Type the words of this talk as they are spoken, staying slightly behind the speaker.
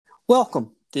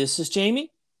Welcome. This is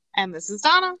Jamie, And this is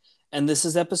Donna. and this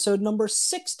is episode number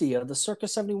 60 of the Circa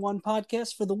 71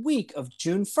 podcast for the week of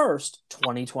June 1st,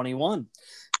 2021.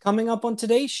 Coming up on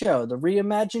today's show, the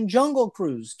reimagined Jungle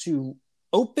Cruise to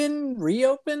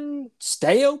reopen,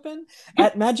 stay open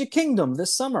at Magic Kingdom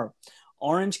this summer.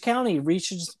 Orange County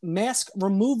reaches mask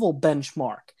removal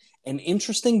benchmark. An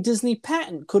interesting Disney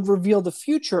patent could reveal the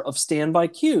future of standby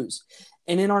queues.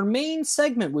 And in our main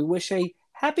segment, we wish a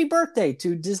happy birthday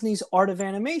to Disney's Art of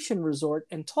Animation Resort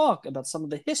and talk about some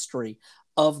of the history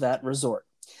of that resort.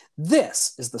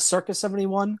 This is the Circa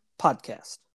 71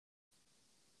 podcast.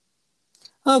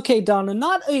 Okay, Donna,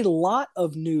 not a lot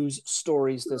of news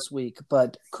stories this week,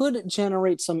 but could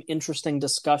generate some interesting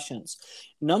discussions.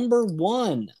 Number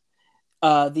one,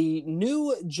 the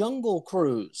new Jungle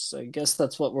Cruise, I guess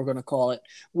that's what we're going to call it,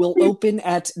 will open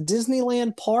at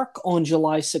Disneyland Park on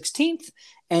July 16th,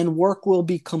 and work will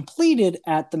be completed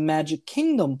at the Magic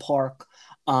Kingdom Park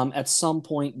at some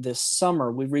point this summer.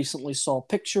 We recently saw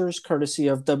pictures, courtesy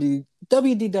of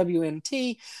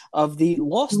WDWNT, of the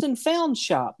Lost and Found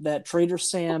shop that Trader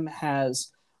Sam has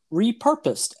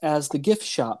repurposed as the gift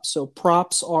shop. So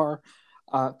props are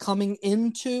coming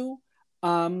into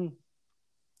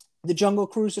the Jungle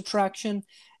Cruise attraction,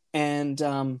 and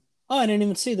I didn't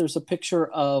even see there's a picture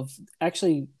of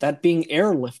actually that being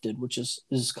airlifted, which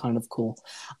is kind of cool.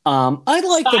 I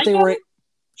like that they were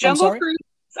Jungle Cruise.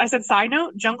 I said side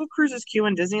note, Jungle Cruise's queue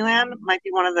in Disneyland might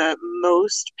be one of the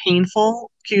most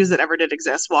painful queues that ever did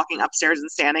exist, walking upstairs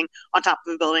and standing on top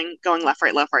of a building, going left,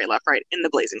 right, left, right, left, right in the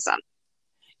blazing sun.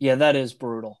 Yeah, that is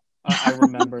brutal. I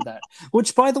remember that.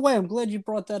 Which, by the way, I'm glad you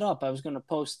brought that up. I was going to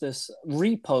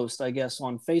repost, I guess,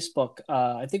 on Facebook.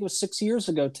 I think it was 6 years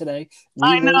ago today.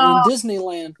 I know. In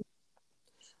Disneyland.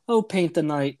 Oh, paint the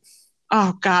night.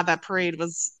 Oh, God, that parade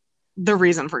was the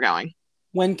reason for going.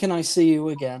 When can I see you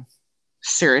again?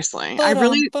 Seriously. Ba-dum, I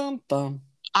really, bum.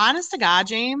 honest to God,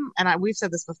 James, and we've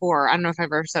said this before, I don't know if I've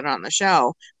ever said it on the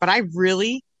show, but I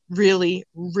really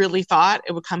thought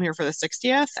it would come here for the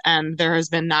 60th, and there has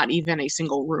been not even a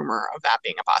single rumor of that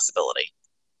being a possibility.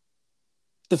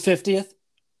 The 50th?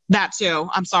 That too.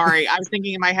 I'm sorry. I was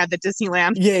thinking in my head that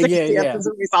Disneyland 60th is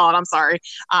what we saw it. I'm sorry.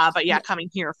 But yeah, coming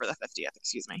here for the 50th,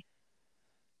 excuse me.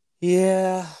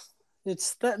 Yeah,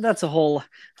 it's that's a whole...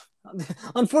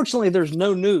 Unfortunately, there's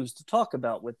no news to talk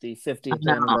about with the 50th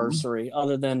anniversary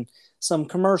other than some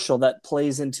commercial that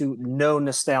plays into no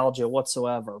nostalgia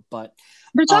whatsoever. But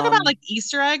they talk about like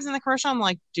Easter eggs in the commercial. I'm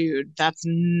like, dude, that's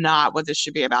not what this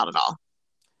should be about at all.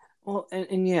 Well,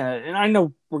 and yeah, and I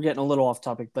know we're getting a little off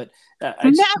topic, but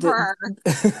never.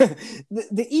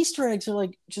 The Easter eggs are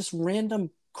like just random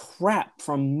crap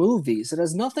from movies. It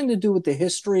has nothing to do with the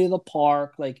history of the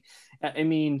park. Like, I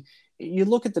mean, you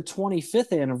look at the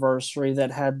 25th anniversary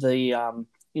that had the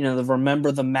the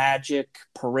Remember the Magic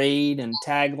parade and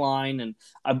tagline, and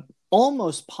I'm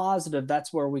almost positive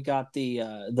that's where we got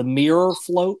the mirror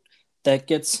float that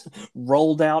gets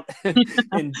rolled out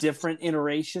in different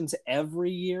iterations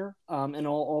every year and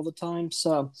all the time.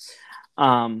 So,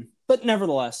 but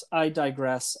nevertheless, I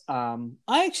digress. I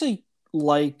actually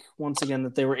like, once again,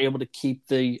 that they were able to keep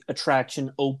the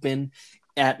attraction open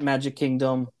at Magic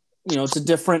Kingdom. You know, it's a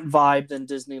different vibe than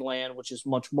Disneyland, which is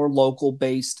much more local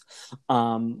based,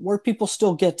 where people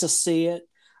still get to see it.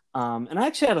 And I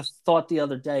actually had a thought the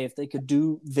other day, if they could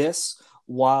do this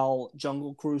while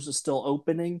Jungle Cruise is still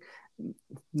opening,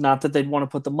 not that they'd want to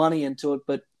put the money into it,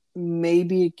 but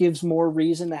maybe it gives more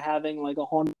reason to having like a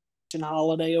haunted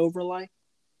holiday overlay.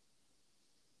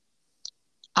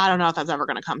 I don't know if that's ever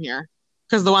going to come here,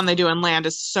 because the one they do in land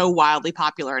is so wildly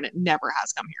popular and it never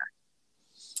has come here.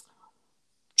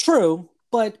 True,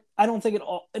 but I don't think it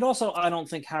also I don't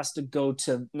think has to go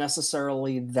to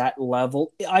necessarily that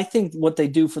level. I think what they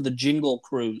do for the Jingle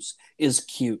Cruise is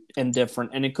cute and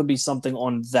different, and it could be something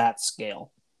on that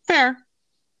scale. Fair.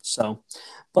 So,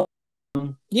 but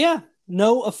yeah,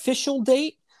 no official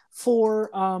date for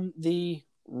the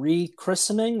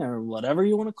rechristening or whatever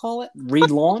you want to call it,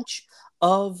 relaunch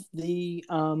of the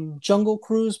Jungle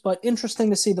Cruise, but interesting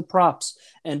to see the props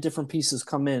and different pieces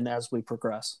come in as we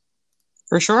progress.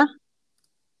 For sure.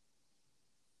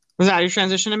 Was that your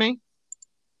transition to me?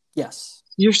 Yes.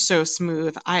 You're so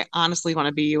smooth. I honestly want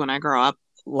to be you when I grow up.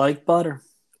 Like butter.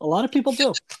 A lot of people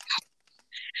do.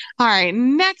 All right,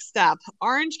 next up,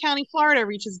 Orange County, Florida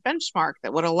reaches benchmark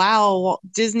that would allow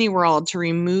Disney World to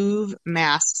remove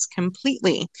masks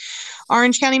completely.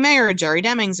 Orange County Mayor Jerry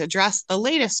Demings addressed the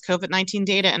latest COVID-19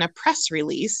 data in a press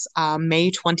release May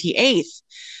 28th.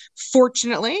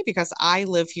 Fortunately, because I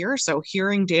live here, so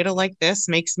hearing data like this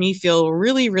makes me feel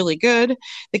really, really good.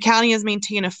 The county has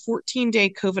maintained a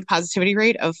 14-day COVID positivity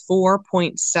rate of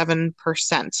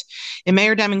 4.7%. In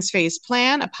Mayor Deming's phase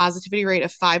plan, a positivity rate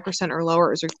of 5% or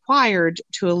lower is required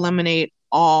to eliminate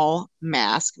all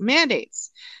mask mandates.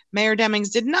 Mayor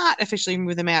Demings did not officially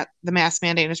remove the mask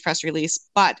mandate in his press release,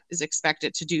 but is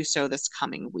expected to do so this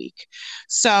coming week.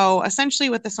 So essentially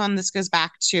with this one, this goes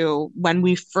back to when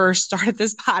we first started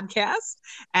this podcast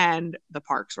and the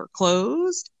parks were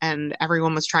closed and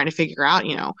everyone was trying to figure out,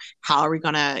 how are we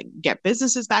going to get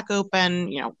businesses back open?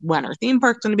 When are theme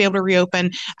parks going to be able to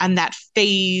reopen? And that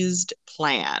phased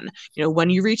plan, when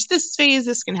you reach this phase,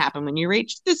 this can happen. When you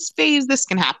reach this phase, this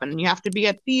can happen. You have to be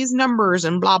at these numbers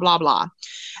and blah, blah, blah.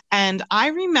 And I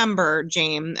remember,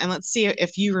 James, and let's see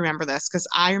if you remember this, because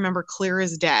I remember clear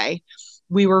as day,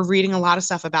 we were reading a lot of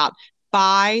stuff about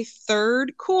by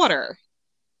third quarter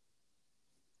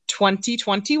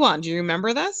 2021. Do you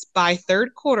remember this? By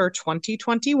third quarter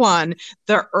 2021,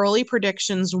 the early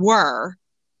predictions were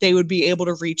they would be able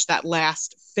to reach that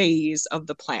last phase of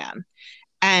the plan.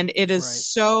 And it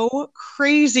is so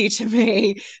crazy to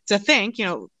me to think,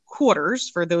 quarters,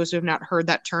 for those who have not heard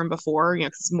that term before,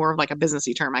 it's more of like a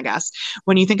businessy term, I guess.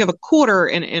 When you think of a quarter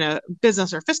in a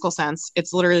business or fiscal sense,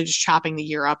 it's literally just chopping the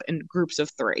year up in groups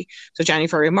of 3. So January,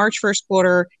 February, March, first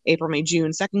quarter, April, May,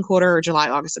 June, second quarter, July,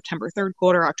 August, September, third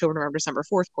quarter, October, November, December,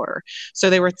 fourth quarter. So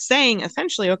they were saying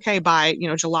essentially, okay, by,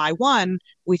 July 1,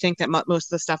 we think that most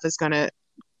of the stuff is going to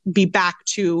be back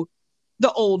to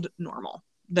the old normal,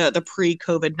 the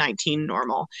pre-COVID-19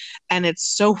 normal. And it's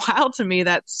so wild to me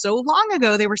that so long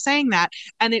ago they were saying that,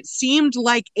 and it seemed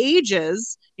like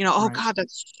ages, oh God,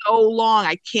 that's so long.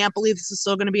 I can't believe this is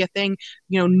still going to be a thing,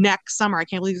 next summer. I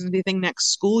can't believe this is going to be a thing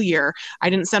next school year. I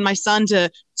didn't send my son to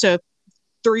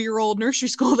 3-year-old nursery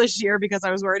school this year because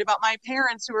I was worried about my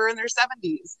parents who were in their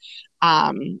 70s.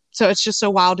 So it's just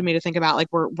so wild to me to think about, like,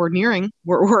 we're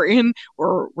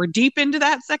deep into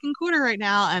that second quarter right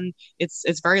now, and it's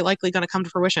very likely going to come to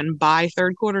fruition by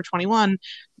third quarter 21.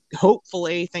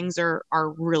 Hopefully things are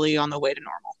really on the way to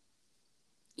normal.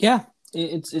 Yeah,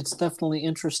 it's definitely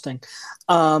interesting.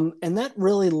 And that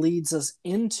really leads us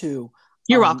into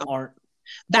You're welcome.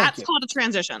 That's called a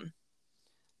transition.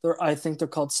 I think they're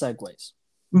called segues.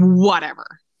 Whatever.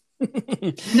 No,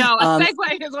 a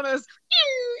segue is one of those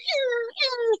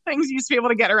things you used to be able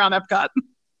to get around Epcot.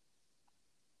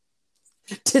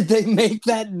 Did they make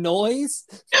that noise?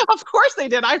 Of course they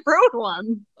did. I rode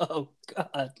one. Oh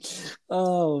God.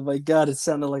 Oh my God. It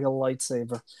sounded like a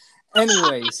lightsaber.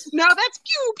 Anyways. No, that's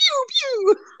pew, pew,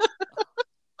 pew.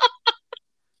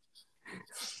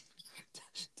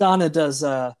 Donna does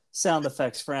sound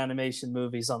effects for animation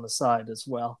movies on the side as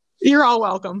well. You're all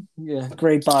welcome. Yeah,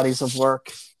 great bodies of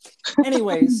work.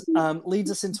 Anyways,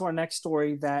 leads us into our next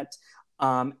story that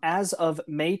as of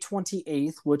May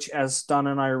 28th, which, as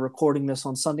Donna and I are recording this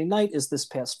on Sunday night, is this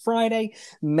past Friday,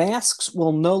 masks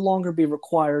will no longer be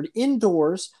required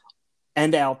indoors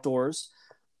and outdoors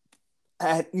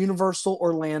at Universal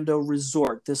Orlando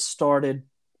Resort. This started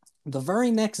the very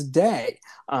next day,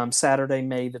 Saturday,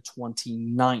 May the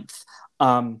 29th.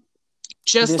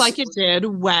 Just like it did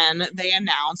when they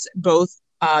announced both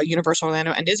Universal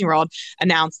Orlando and Disney World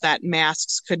announced that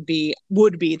masks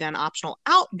would be then optional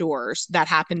outdoors. That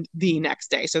happened the next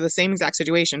day. So the same exact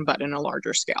situation, but in a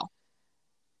larger scale.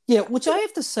 Yeah, which I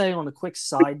have to say on a quick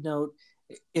side note,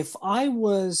 if I don't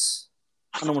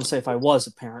want to say if I was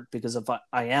a parent, because if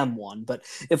I am one, but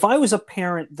if I was a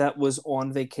parent that was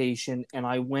on vacation and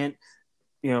I went,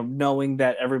 knowing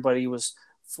that everybody was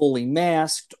fully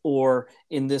masked, or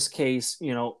in this case,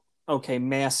 okay,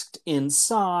 masked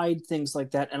inside, things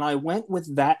like that, and I went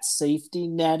with that safety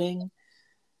netting,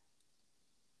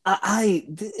 the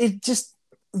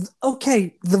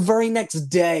very next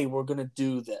day we're going to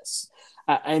do this.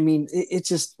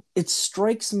 It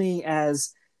strikes me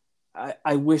as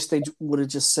I wish they would have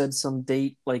just said some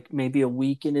date, like maybe a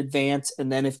week in advance,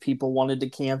 and then if people wanted to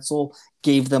cancel,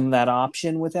 gave them that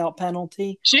option without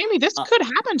penalty. Jamie, this could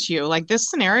happen to you. Like, this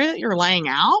scenario that you're laying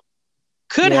out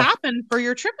could happen for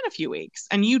your trip in a few weeks,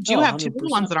 and you do have 2 little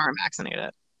ones that aren't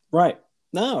vaccinated. Right.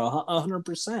 No,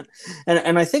 100%.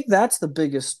 And I think that's the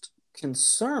biggest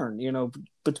concern.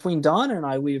 Between Donna and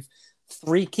I, we have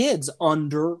 3 kids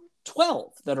under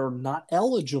 12 that are not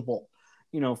eligible,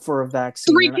 for a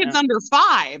vaccine. 3 kids under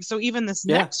 5. So even this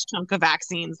next chunk of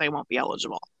vaccines, they won't be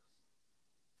eligible.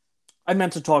 I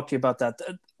meant to talk to you about that.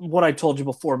 What I told you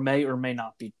before may or may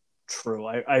not be true.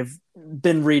 I've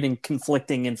been reading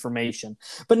conflicting information,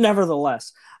 but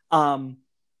nevertheless, the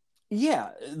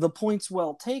point's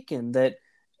well taken that,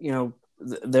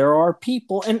 there are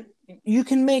people, and you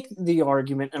can make the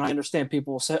argument, and I understand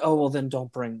people will say, "Oh, well, then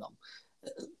don't bring them."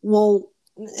 Well,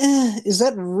 is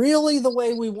that really the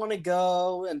way we want to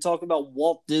go and talk about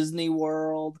Walt Disney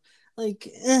World? Like,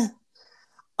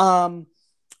 um,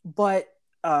 but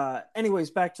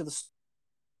anyways, back to the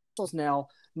now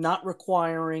not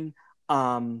requiring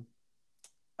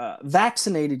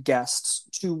vaccinated guests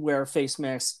to wear face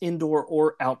masks indoor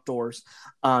or outdoors.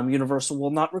 Universal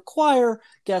will not require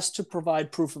guests to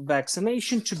provide proof of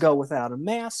vaccination to go without a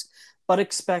mask, but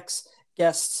expects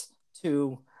guests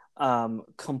to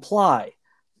comply,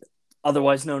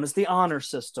 otherwise known as the honor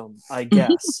system, I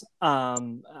guess.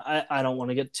 I don't want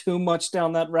to get too much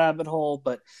down that rabbit hole,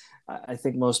 but I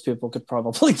think most people could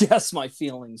probably guess my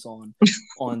feelings on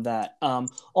that.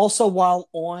 Also, while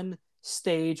on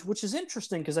stage, which is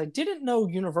interesting because I didn't know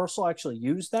Universal actually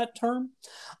used that term.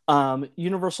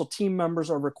 Universal team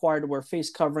members are required to wear face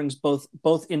coverings both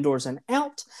indoors and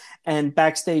out, and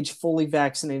backstage fully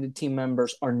vaccinated team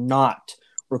members are not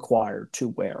required to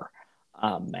wear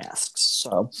masks.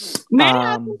 So, May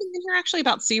I add something in here actually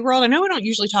about SeaWorld? I know we don't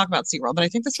usually talk about SeaWorld, but I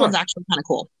think this sure. one's actually kind of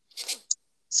cool.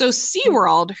 So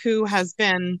SeaWorld, who has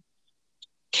been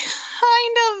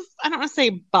kind of, I don't want to say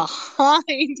behind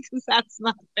because that's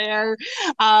not fair,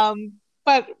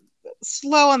 but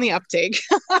slow on the uptake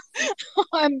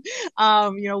on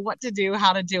what to do,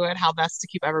 how to do it, how best to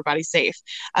keep everybody safe.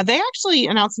 They actually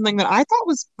announced something that I thought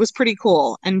was pretty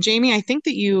cool. And Jamie, I think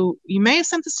that you may have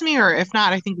sent this to me, or if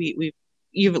not, I think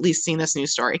you've at least seen this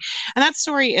news story. And that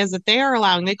story is that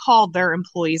they call their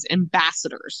employees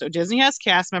ambassadors. So Disney has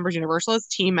cast members, Universal has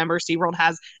team members, SeaWorld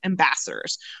has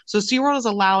ambassadors. So SeaWorld is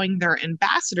allowing their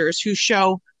ambassadors who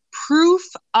show proof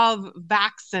of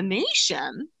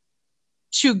vaccination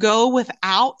to go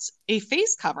without a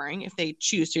face covering if they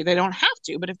choose to. They don't have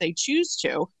to, but if they choose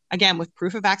to, again, with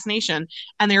proof of vaccination,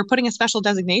 and they're putting a special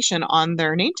designation on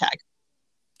their name tag.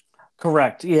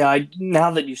 Correct. Yeah,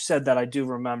 now that you said that, I do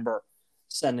remember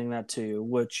sending that to you,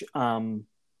 which I'm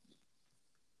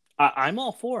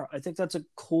all for. I think that's a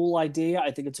cool idea.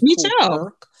 I think it's a Me cool too.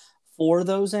 perk for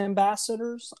those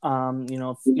ambassadors.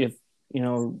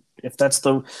 If that's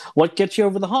what gets you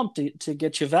over the hump to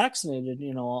get you vaccinated,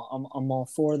 I'm all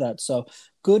for that. So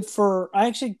I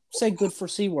actually say good for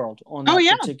SeaWorld on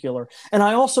that particular. And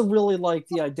I also really like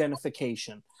the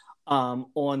identification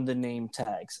on the name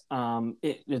tags.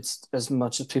 It's, as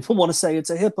much as people want to say it's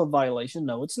a HIPAA violation,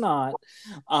 no, it's not.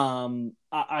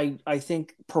 I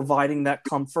think providing that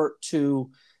comfort to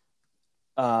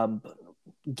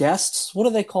guests, what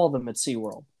do they call them at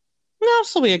SeaWorld? No,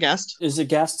 still be a guest. Is it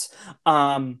guests?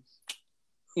 To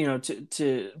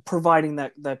providing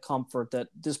that comfort that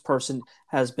this person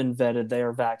has been vetted, they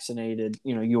are vaccinated,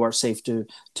 you are safe to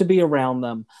be around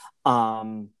them,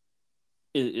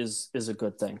 is a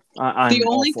good thing. The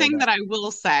only thing that I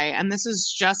will say, and this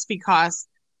is just because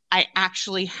I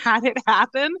actually had it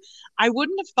happen, I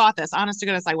wouldn't have thought this, honest to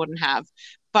goodness, I wouldn't have.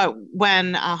 But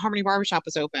when Harmony Barbershop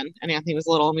was open and Anthony was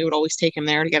little and we would always take him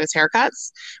there to get his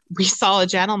haircuts, we saw a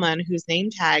gentleman whose name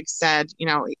tag said,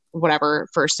 whatever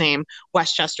first name,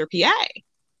 Westchester, PA.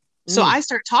 So I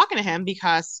start talking to him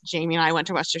because Jamie and I went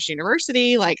to Westchester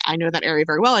University. Like, I know that area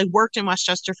very well. I worked in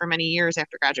Westchester for many years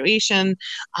after graduation.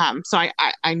 So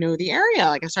I know the area.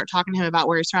 Like, I start talking to him about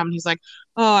where he's from. And he's like,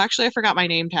 oh, actually, I forgot my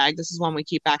name tag. This is one we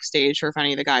keep backstage for if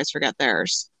any of the guys forget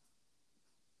theirs.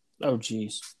 Oh,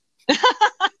 geez.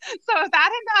 So if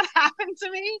that had not happened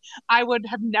to me, I would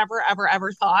have never, ever,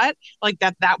 ever thought like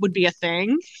that would be a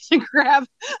thing to grab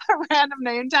a random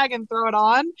name tag and throw it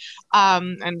on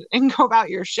and go about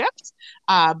your shift.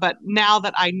 But now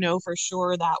that I know for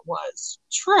sure that was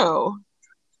true.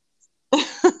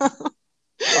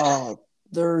 I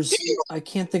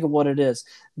can't think of what it is.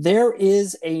 There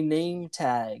is a name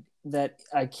tag that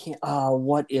I can't,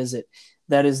 what is it?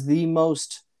 That is the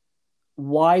most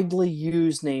widely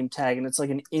used name tag, and it's like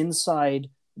an inside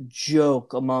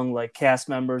joke among like cast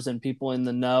members and people in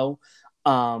the know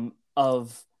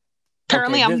of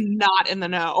apparently I'm not in the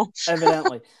know.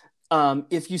 Evidently.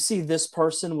 If you see this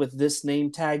person with this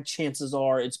name tag, chances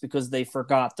are it's because they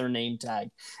forgot their name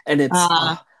tag. And it's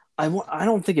I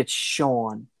don't think it's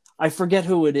Sean. I forget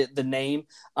who it is, the name,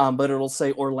 but it'll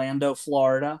say Orlando,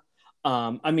 Florida.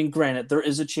 I mean, granted, there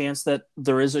is a chance that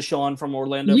there is a Sean from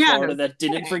Orlando, Florida that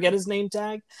didn't forget his name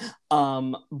tag.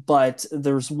 But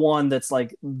there's one that's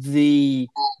like the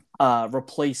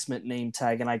replacement name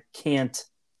tag, and I can't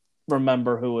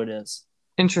remember who it is.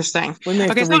 Interesting. We may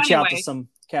have to reach out to some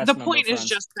cast member point friends. is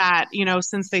just that,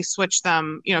 since they switched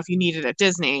them, if you need it at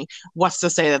Disney, what's to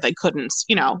say that they couldn't,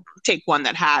 take one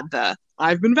that had the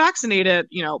I've been vaccinated,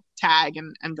 tag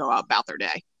and go about their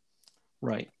day.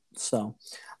 Right. So,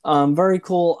 Very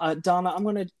cool. Donna, I'm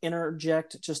going to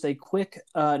interject just a quick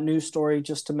news story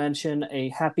just to mention a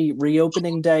happy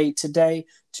reopening day today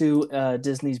to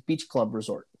Disney's Beach Club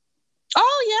Resort.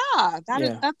 Oh yeah,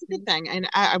 Yeah. that's a good thing. And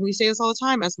we say this all the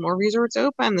time. As more resorts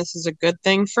open, this is a good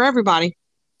thing for everybody.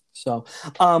 So,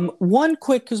 one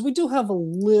quick, because we do have a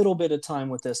little bit of time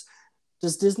with this.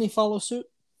 Does Disney follow suit?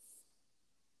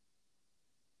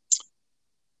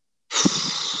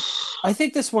 I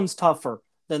think this one's tougher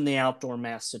than the outdoor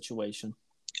mask situation.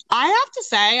 I have to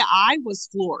say, I was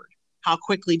floored how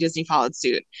quickly Disney followed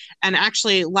suit. And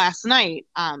actually, last night,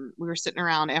 we were sitting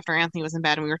around after Anthony was in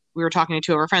bed, and we were talking to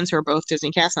two of our friends who are both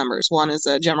Disney cast members. One is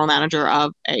a general manager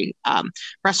of a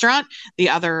restaurant. The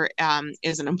other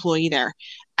is an employee there,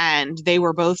 and they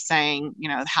were both saying,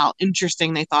 how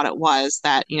interesting they thought it was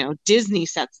that Disney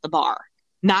sets the bar,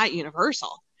 not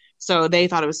Universal. So they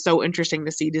thought it was so interesting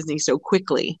to see Disney so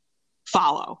quickly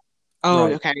follow. Oh,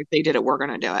 Right. okay, if they did it, we're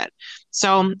gonna do it.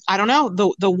 So I don't know.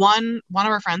 The one of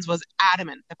our friends was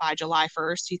adamant that by July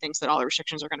 1st, he thinks that all the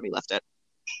restrictions are going to be lifted.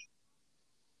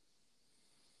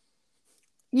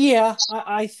 Yeah,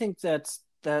 I think that's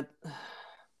that.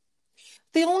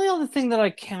 The only other thing that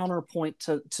I counterpoint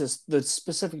to the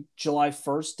specific July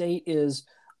 1st date is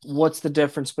what's the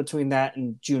difference between that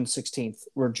and June 16th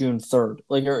or June 3rd?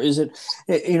 Like, or is it,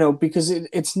 because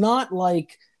it's not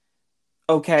like,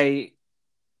 okay,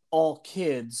 all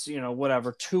kids,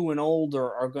 whatever, 2 and older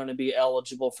are going to be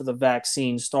eligible for the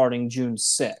vaccine starting June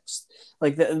 6th.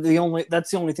 Like that's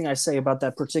the only thing I say about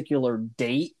that particular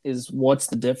date is what's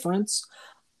the difference.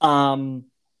 Um,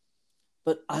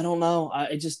 but I don't know.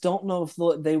 I just don't know if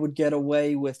they would get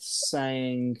away with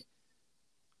saying,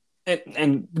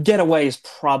 and get away is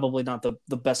probably not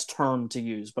the best term to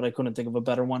use, but I couldn't think of a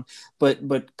better one. But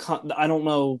I don't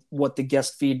know what the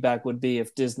guest feedback would be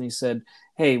if Disney said,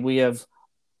 "Hey, we have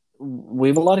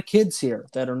a lot of kids here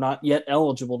that are not yet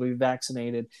eligible to be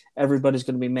vaccinated. Everybody's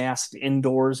going to be masked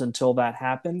indoors until that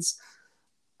happens."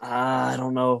 I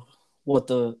don't know what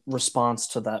the response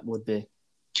to that would be.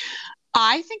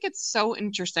 I think it's so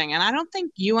interesting. And I don't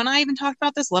think you and I even talked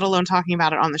about this, let alone talking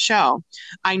about it on the show.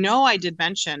 I know I did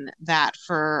mention that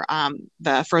for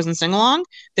the Frozen sing along,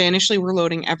 they initially were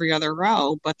loading every other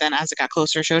row, but then as it got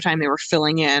closer to showtime, they were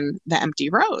filling in the empty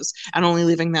rows and only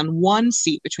leaving then one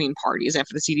seat between parties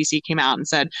after the CDC came out and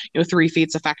said, 3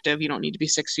 feet's effective. You don't need to be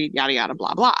 6 feet, yada, yada,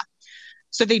 blah, blah.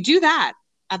 So they do that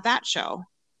at that show.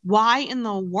 Why in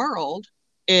the world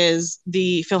is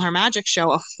the PhilharMagic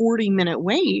show a 40-minute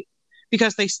wait?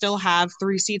 Because they still have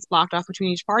 3 seats blocked off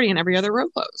between each party and every other row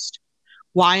closed.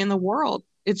 Why in the world?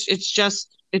 It's just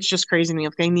crazy to me.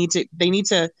 Like they need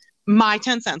to my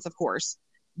 10 cents, of course,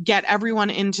 get everyone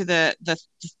into the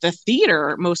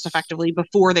theater most effectively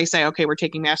before they say, okay, we're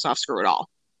taking masks off, screw it all.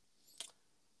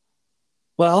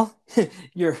 Well,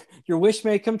 your wish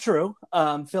may come true.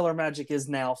 PhilharMagic is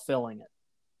now filling it.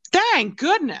 Thank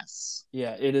goodness.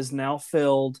 Yeah, it is now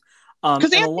filled. Because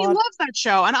And a Anthony lot, loves that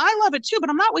show and I love it too, but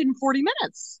I'm not waiting 40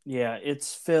 minutes. yeah,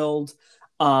 it's filled.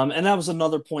 And that was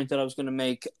another point that I was going to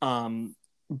make.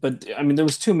 But I mean, there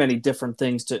was too many different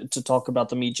things to talk about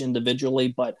them each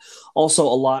individually, but also a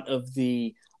lot of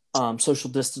the social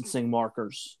distancing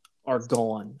markers are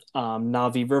gone.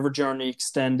 Navi River Journey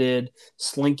extended,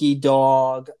 Slinky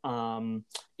Dog,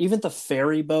 even the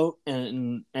ferry boat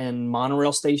and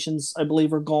monorail stations, I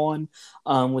believe, are gone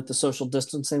with the social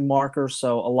distancing marker.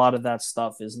 So a lot of that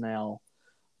stuff is now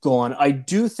gone. I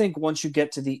do think once you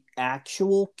get to the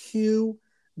actual queue,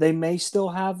 they may still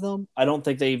have them. I don't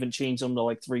think they even change them to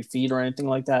like 3 feet or anything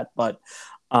like that, but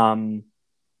um,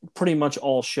 pretty much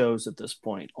all shows at this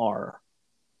point are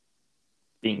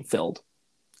being filled,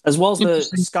 as well as the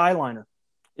Interesting. Skyliner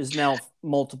is now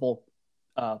multiple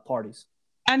parties.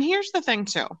 And here's the thing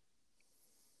too.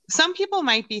 Some people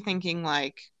might be thinking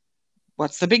like,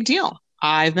 what's the big deal?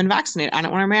 I've been vaccinated. I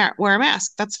don't want to wear a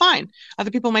mask. That's fine.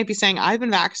 Other people might be saying, I've been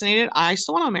vaccinated. I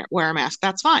still want to wear a mask.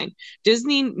 That's fine.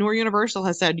 Disney nor Universal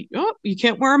has said, oh, you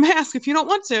can't wear a mask if you don't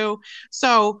want to.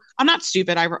 So I'm not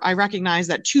stupid. I recognize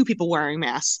that two people wearing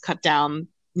masks cut down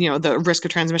the risk of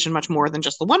transmission much more than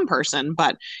just the one person,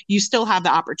 but you still have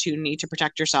the opportunity to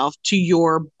protect yourself to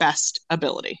your best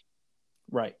ability.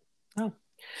 Right. Oh,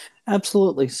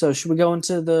 absolutely. So should we go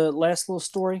into the last little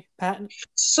story, Patton?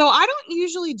 So I don't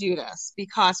usually do this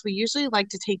because we usually like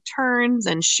to take turns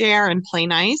and share and play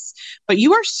nice. But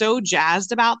you are so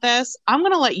jazzed about this. I'm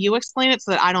going to let you explain it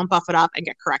so that I don't buff it up and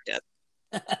get corrected.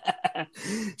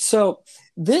 So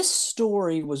this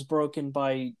story was broken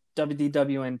by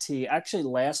WDWNT actually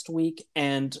last week.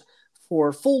 And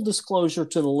for full disclosure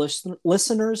to the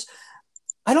listeners,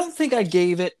 I don't think I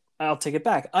gave it I'll take it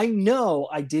back. I know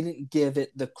I didn't give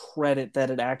it the credit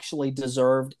that it actually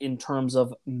deserved in terms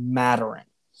of mattering.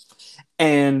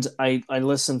 And I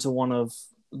listened to one of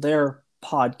their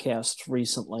podcasts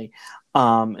recently,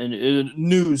 and a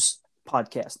news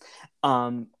podcast.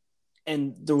 And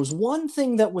there was one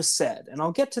thing that was said, and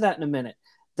I'll get to that in a minute,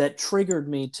 that triggered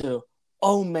me to,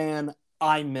 oh man,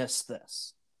 I missed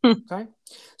this. Okay.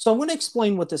 So I'm going to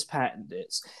explain what this patent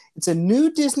is. It's a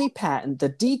new Disney patent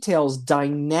that details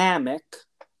dynamic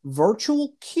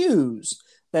virtual cues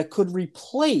that could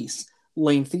replace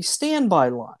lengthy standby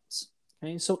lines.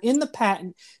 Okay. So in the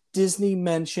patent, Disney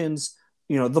mentions,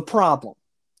 the problem.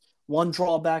 One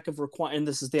drawback of requiring, and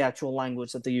this is the actual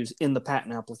language that they use in the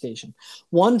patent application.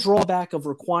 One drawback of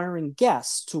requiring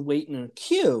guests to wait in a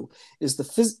queue is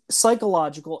the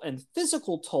psychological and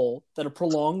physical toll that a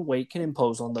prolonged wait can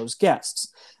impose on those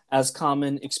guests. As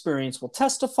common experience will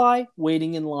testify,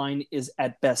 waiting in line is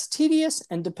at best tedious,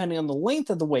 and depending on the length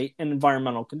of the wait and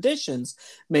environmental conditions,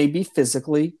 may be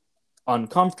physically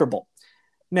uncomfortable.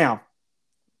 Now,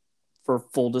 for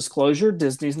full disclosure,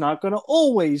 Disney's not going to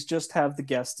always just have the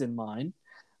guest in mind.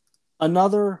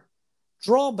 Another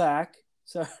drawback.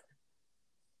 So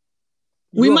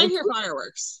we might hear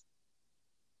fireworks.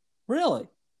 Really?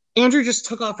 Andrew just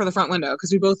took off for the front window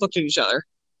because we both looked at each other.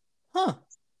 Huh.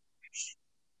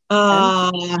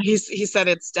 He said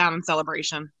it's down in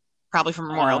Celebration, probably for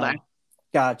Memorial Day.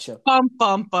 Gotcha.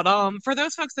 For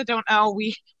those folks that don't know,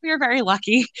 we are very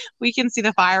lucky. We can see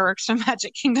the fireworks from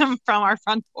Magic Kingdom from our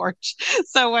front porch.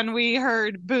 So when we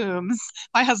heard booms,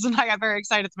 my husband and I got very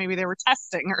excited. Maybe they were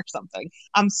testing or something.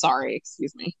 I'm sorry.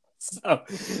 Excuse me. So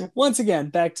once again,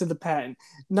 back to the patent.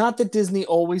 Not that Disney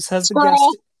always has the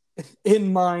guest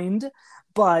in mind,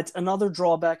 but another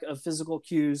drawback of physical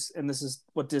cues, and this is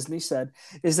what Disney said,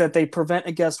 is that they prevent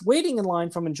a guest waiting in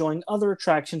line from enjoying other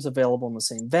attractions available in the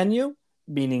same venue,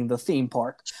 meaning the theme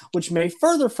park, which may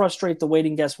further frustrate the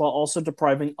waiting guests while also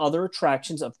depriving other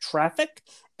attractions of traffic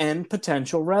and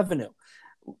potential revenue.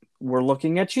 We're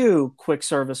looking at you, quick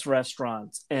service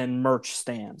restaurants and merch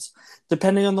stands.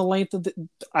 Depending on the length of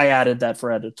I added that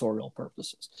for editorial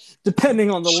purposes. Depending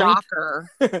on the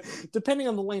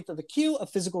length of the queue, a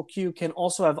physical queue can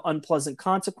also have unpleasant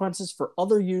consequences for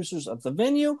other users of the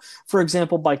venue. For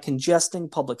example, by congesting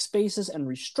public spaces and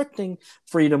restricting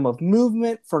freedom of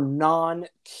movement for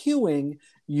non-queuing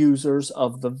users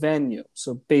of the venue.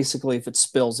 So basically, if it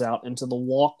spills out into the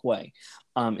walkway,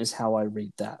 is how I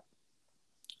read that.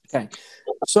 Okay,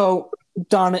 so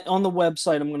Donna, on the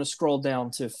website, I'm going to scroll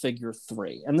down to figure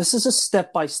 3, and this is a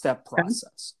step-by-step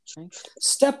process. Okay?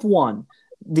 Step 1,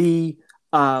 the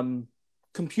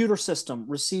computer system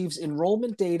receives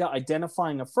enrollment data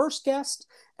identifying a first guest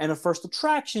and a first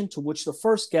attraction to which the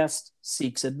first guest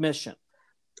seeks admission.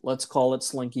 Let's call it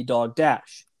Slinky Dog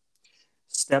Dash.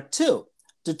 Step 2,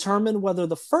 determine whether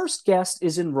the first guest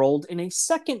is enrolled in a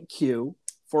second queue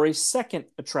for a second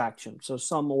attraction, so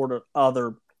some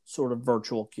other sort of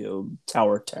virtual queue,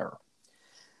 Tower of Terror.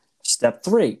 Step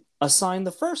 3, assign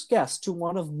the first guest to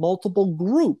one of multiple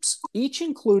groups, each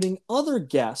including other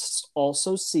guests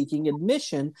also seeking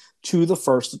admission to the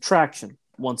first attraction.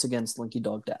 Once again, Slinky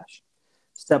Dog Dash.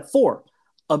 Step 4,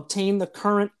 obtain the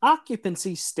current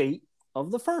occupancy state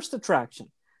of the first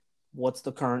attraction. What's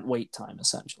the current wait time,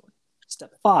 essentially?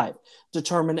 Step 5,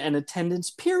 determine an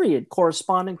attendance period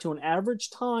corresponding to an average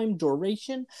time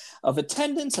duration of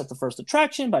attendance at the first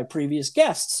attraction by previous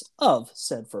guests of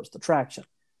said first attraction.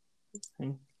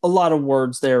 Okay. A lot of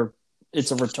words there.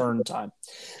 It's a return time.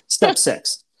 Step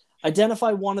 6,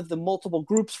 identify one of the multiple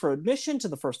groups for admission to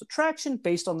the first attraction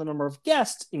based on the number of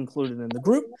guests included in the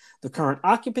group, the current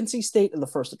occupancy state of the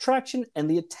first attraction, and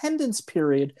the attendance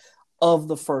period of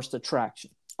the first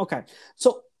attraction. Okay,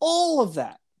 so all of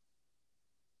that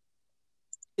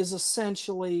is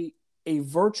essentially a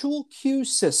virtual queue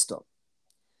system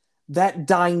that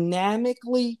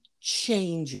dynamically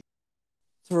changes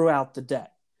throughout the day.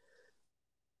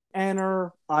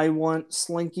 Enter, I want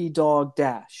Slinky Dog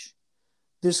Dash.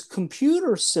 This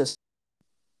computer system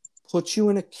puts you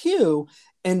in a queue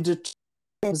and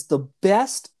determines the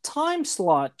best time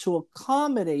slot to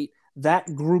accommodate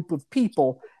that group of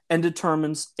people and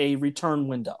determines a return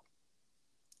window.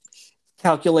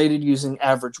 Calculated using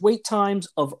average wait times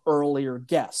of earlier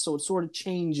guests. So it sort of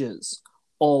changes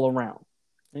all around.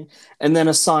 Okay? And then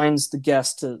assigns the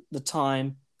guest to the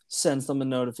time, sends them a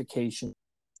notification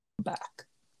back.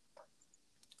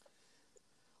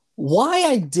 Why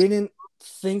I didn't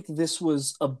think this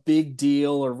was a big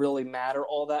deal or really matter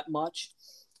all that much,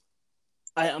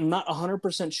 I'm not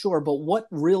 100% sure, but what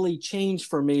really changed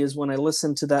for me is when I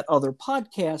listened to that other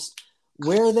podcast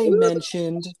where they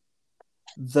mentioned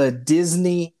the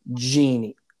Disney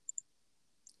Genie,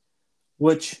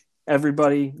 which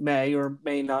everybody may or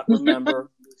may not remember.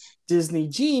 Disney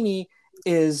Genie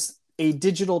is a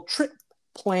digital trip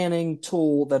planning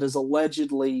tool that is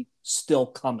allegedly still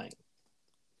coming.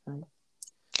 Okay?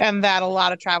 And that a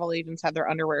lot of travel agents had their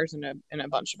underwears in a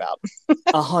bunch about.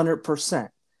 100%.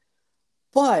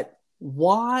 But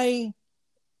why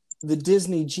the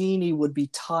Disney Genie would be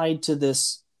tied to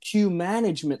this queue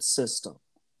management system,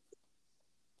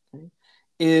 okay,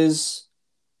 is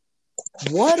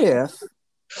what if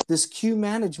this queue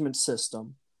management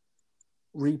system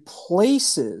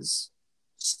replaces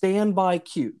standby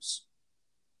queues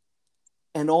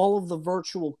and all of the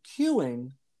virtual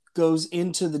queuing goes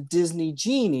into the Disney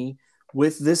Genie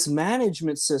with this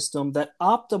management system that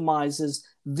optimizes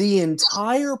the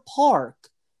entire park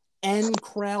and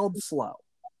crowd flow.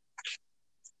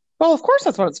 Well, of course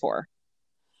that's what it's for.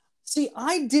 See,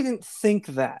 I didn't think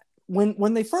that.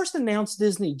 When they first announced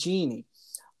Disney Genie,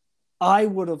 I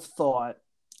would have thought,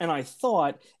 and I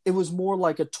thought it was more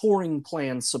like a touring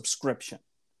plan subscription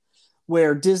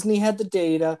where Disney had the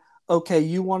data. Okay,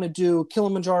 you want to do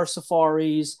Kilimanjaro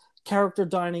safaris, character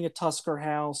dining at Tusker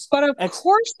House. But of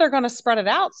course they're going to spread it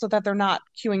out so that they're not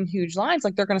queuing huge lines.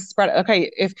 Like they're going to spread it.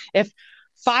 Okay, if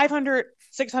 500,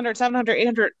 600, 700,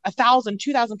 800, 1,000,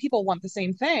 2,000 people want the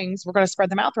same things, we're going to spread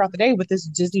them out throughout the day with this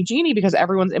Disney Genie because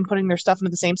everyone's inputting their stuff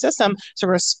into the same system. So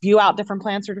we're going to spew out different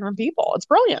plans for different people. It's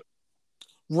brilliant.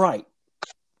 Right.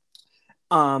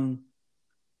 But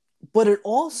it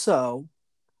also,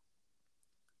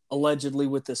 allegedly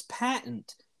with this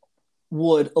patent,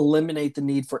 would eliminate the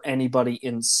need for anybody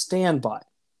in standby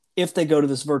if they go to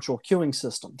this virtual queuing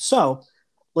system. So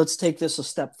let's take this a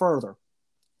step further.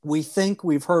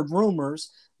 We've heard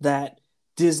rumors that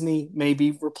Disney may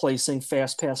be replacing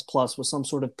FastPass Plus with some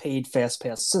sort of paid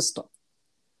FastPass system.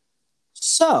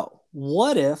 So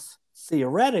what if,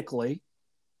 theoretically,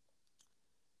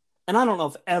 and I don't know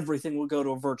if everything would go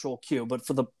to a virtual queue, but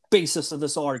for the basis of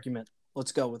this argument,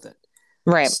 let's go with it.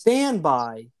 Right.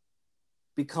 Standby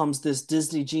becomes this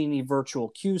Disney Genie virtual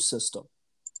queue system.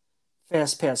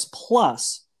 FastPass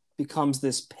Plus becomes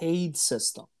this paid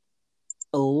system,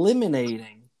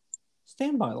 eliminating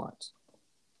standby lines.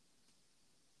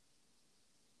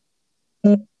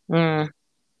 I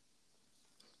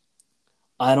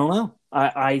don't know.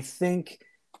 I think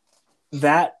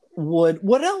that would,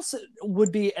 what else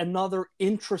would be another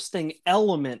interesting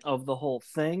element of the whole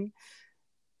thing?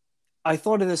 I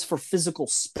thought of this for physical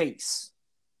space.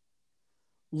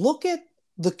 Look at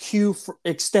the queue for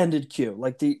extended queue,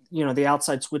 like the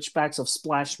outside switchbacks of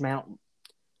Splash Mountain.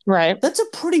 Right. That's a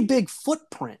pretty big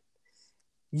footprint.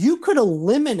 You could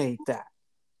eliminate that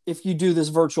if you do this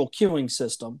virtual queuing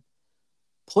system.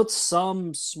 Put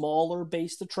some smaller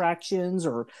based attractions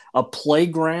or a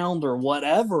playground or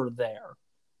whatever there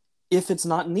if it's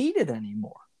not needed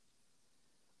anymore.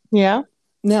 Yeah.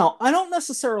 Now, I don't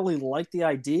necessarily like the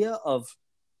idea of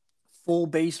full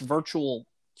base virtual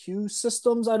queue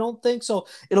systems. I don't think so.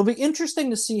 It'll be interesting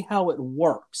to see how it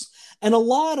works. And a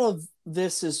lot of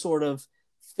this is sort of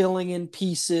filling in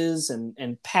pieces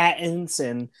and patents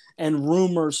and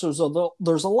rumors. So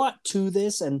there's a lot to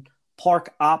this, and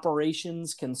park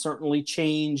operations can certainly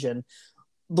change. And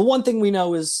the one thing we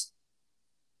know is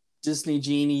Disney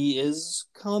Genie is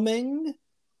coming.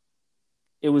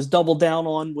 It was doubled down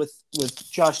on with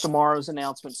Josh D'Amaro's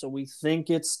announcement, so we think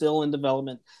it's still in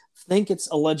development. Think it's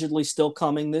allegedly still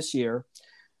coming this year.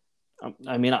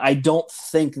 I mean, I don't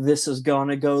think this is going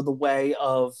to go the way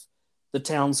of the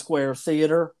Town Square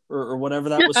Theater or whatever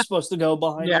that was supposed to go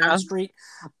behind Main Street,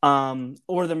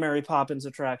 or the Mary Poppins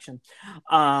attraction.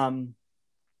 I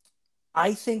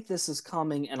think this is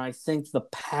coming, and I think the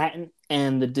patent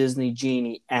and the Disney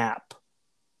Genie app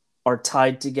are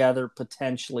tied together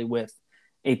potentially with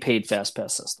a paid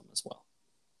FastPass system as well.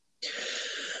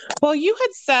 Well, you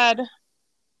had said,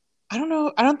 I don't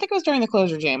know, I don't think it was during the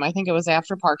closure, James. I think it was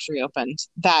after parks reopened,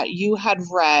 that you had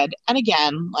read, and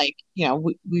again, like,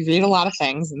 we read a lot of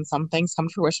things, and some things come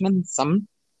to fruition and some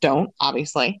don't,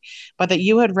 obviously, but that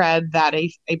you had read that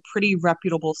a pretty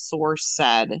reputable source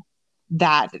said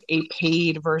that a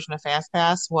paid version of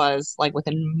FastPass was like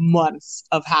within months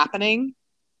of happening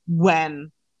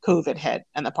when COVID hit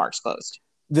and the parks closed.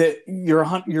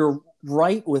 You're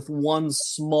right with one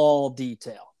small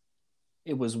detail.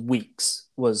 It was weeks.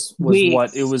 Was weeks.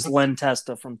 What it was. Len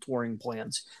Testa from Touring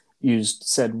Plans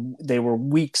said they were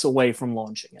weeks away from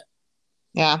launching it.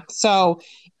 Yeah. So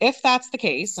if that's the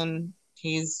case, and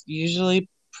he's usually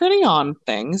pretty on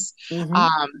things,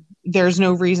 there's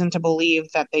no reason to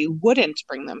believe that they wouldn't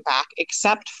bring them back,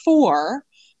 except for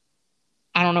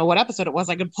I don't know what episode it was.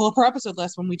 I could pull up our episode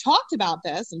list when we talked about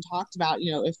this and talked about,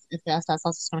 if Fast Pass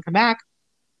Plus is going to come back.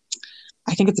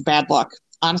 I think it's a bad look.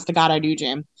 Honest to God, I do,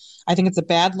 James. I think it's a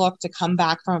bad look to come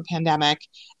back from a pandemic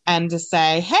and to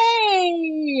say,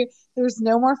 "Hey, there's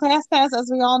no more Fast Pass as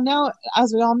we all know,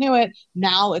 as we all knew it.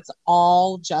 Now it's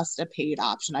all just a paid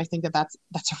option." I think that's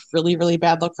a really, really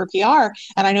bad look for PR.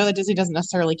 And I know that Disney doesn't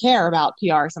necessarily care about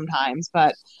PR sometimes,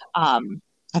 but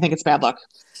I think it's bad luck.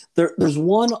 There's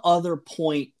one other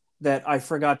point that I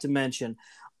forgot to mention,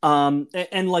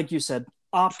 and like you said,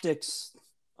 optics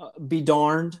be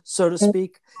darned, so to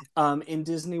speak, in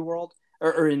Disney World,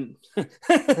 or in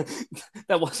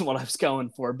that wasn't what I was going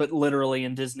for, but literally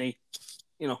in Disney,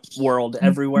 world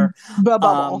everywhere. The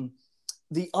bubble.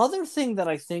 The other thing that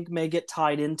I think may get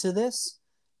tied into this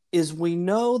is we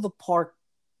know the park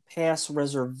pass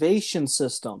reservation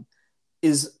system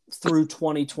is through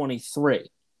 2023.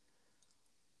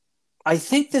 I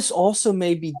think this also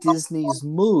may be Disney's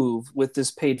move with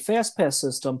this paid fast pass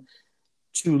system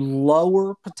to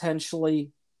lower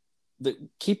potentially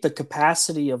keep the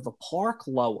capacity of the park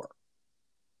lower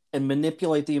and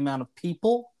manipulate the amount of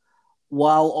people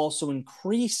while also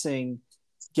increasing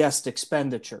guest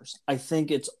expenditures. I think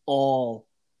it's all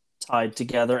tied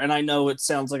together. And I know it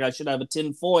sounds like I should have a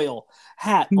tinfoil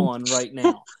hat on right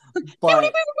now,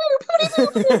 but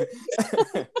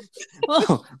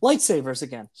oh, lightsabers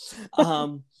again.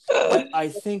 But I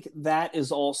think that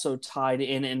is also tied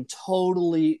in and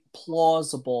totally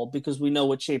plausible because we know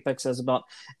what Chapek says about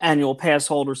annual pass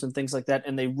holders and things like that.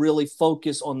 And they really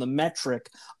focus on the metric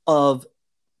of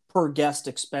per guest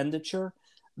expenditure.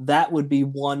 That would be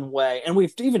one way. And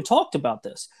we've even talked about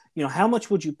this. How much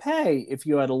would you pay if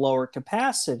you had a lower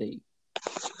capacity?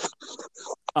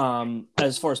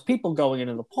 As far as people going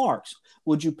into the parks,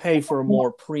 would you pay for a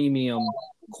more premium,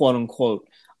 quote unquote,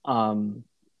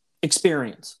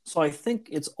 experience? So I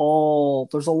think there's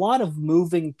a lot of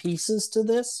moving pieces to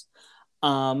this.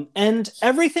 And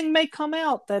everything may come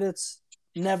out that it's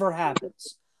never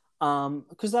happens.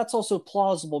 Because that's also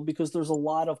plausible because there's a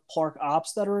lot of park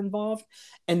ops that are involved,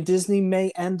 and Disney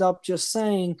may end up just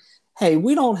saying, hey,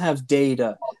 we don't have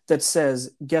data that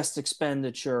says guest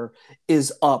expenditure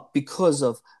is up because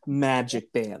of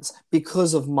Magic Bands,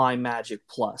 because of My Magic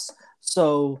Plus.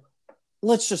 So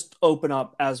let's just open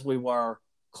up as we were,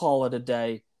 call it a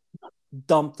day,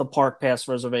 dump the park pass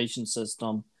reservation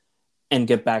system, and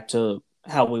get back to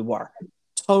how we were.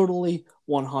 Totally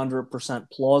 100%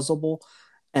 plausible.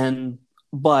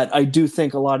 But I do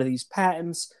think a lot of these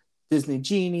patents, Disney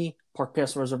Genie, park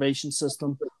pass reservation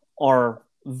system, are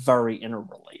very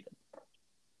interrelated.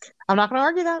 I'm not going to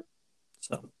argue that.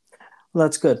 So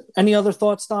that's good. Any other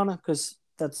thoughts, Donna? Because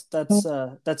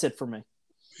that's it for me.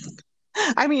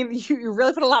 I mean, you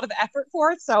really put a lot of effort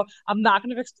forth, so I'm not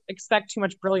going to expect too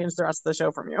much brilliance the rest of the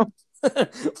show from you.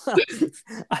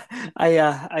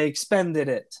 I expended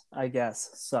it, I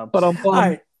guess. So, all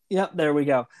right. Yep, there we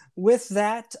go. With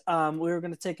that, we're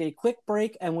going to take a quick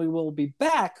break, and we will be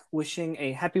back wishing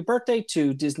a happy birthday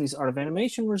to Disney's Art of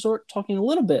Animation Resort, talking a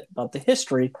little bit about the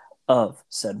history of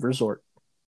said resort.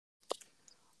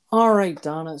 All right,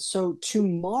 Donna. So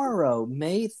tomorrow,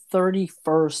 May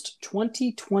 31st,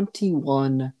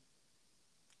 2021,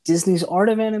 Disney's Art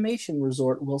of Animation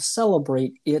Resort will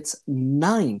celebrate its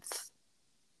 9th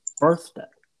birthday.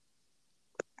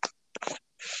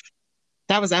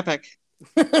 That was epic.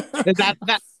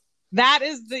 that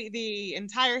is the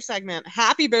entire segment.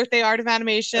 Happy birthday, Art of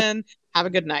Animation. Have a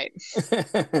good night.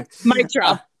 Mic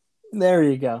drop. There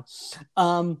you go.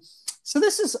 So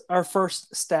this is our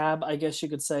first stab, I guess you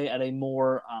could say, at a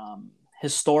more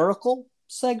historical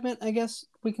segment, I guess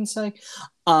we can say.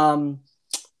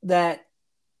 That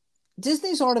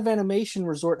Disney's Art of Animation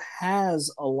Resort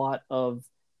has a lot of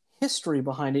history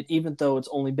behind it, even though it's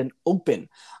only been open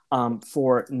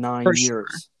for 9 years.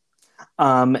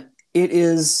 Sure. It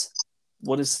is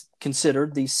what is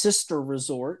considered the sister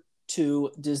resort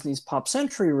to Disney's Pop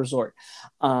Century Resort.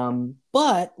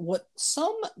 But what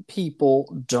some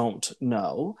people don't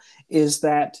know is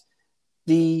that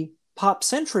the Pop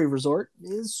Century Resort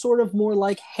is sort of more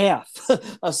like half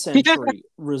a century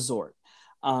resort.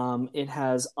 It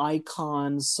has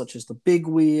icons such as the big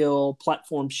wheel,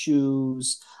 platform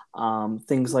shoes,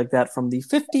 things like that from the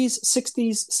 50s,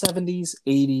 60s, 70s,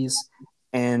 80s,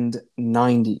 and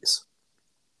 90s.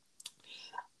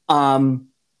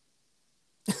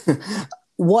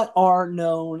 What are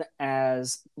known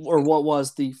as, or what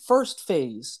was the first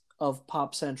phase of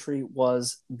Pop Century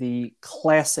was the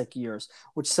classic years,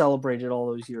 which celebrated all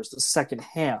those years, the second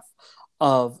half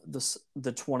of the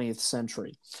 20th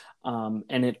century.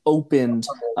 And it opened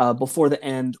before the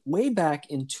end way back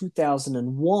in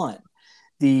 2001.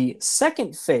 The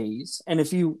second phase, and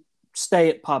if you stay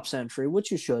at Pop Century,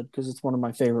 which you should because it's one of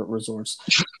my favorite resorts,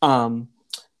 you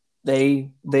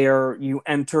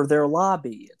enter their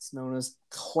lobby. It's known as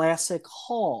Classic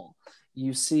Hall.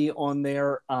 You see on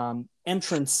their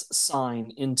entrance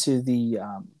sign into the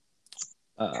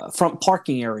front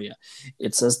parking area,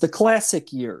 it says the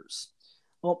Classic Years.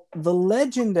 Well, the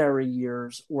Legendary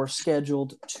Years were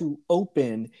scheduled to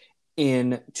open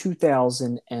in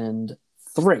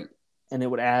 2003, and it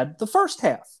would add the first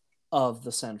half of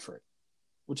the century,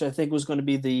 which I think was going to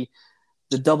be the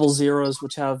double zeros,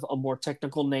 which have a more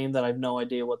technical name that I have no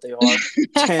idea what they are.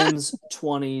 10s,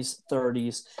 20s,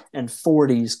 30s, and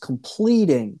 40s,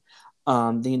 completing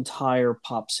the entire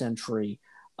Pop Century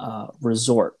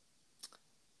resort.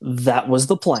 That was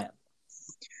the plan.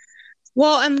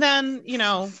 Well, and then,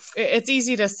 it's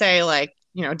easy to say, like,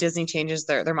 Disney changes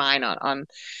their mind on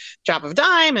drop of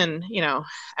dime and,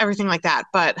 everything like that.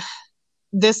 But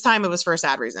this time it was for a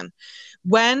sad reason.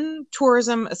 When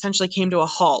tourism essentially came to a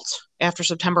halt after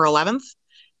September 11th,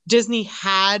 Disney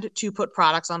had to put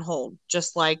products on hold,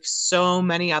 just like so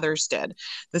many others did.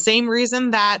 The same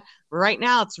reason that right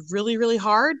now it's really, really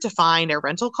hard to find a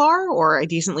rental car or a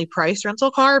decently priced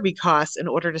rental car, because in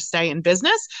order to stay in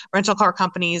business, rental car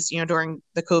companies, during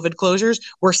the COVID closures,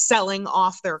 were selling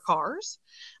off their cars.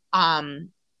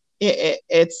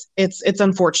 It's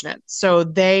unfortunate. So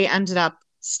they ended up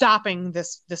stopping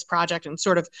this project and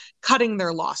sort of cutting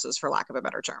their losses, for lack of a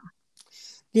better term.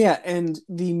 Yeah, and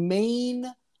the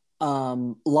main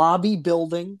lobby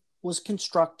building was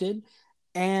constructed,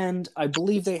 and I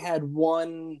believe they had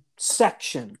one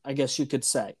section, I guess you could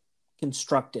say,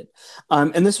 constructed.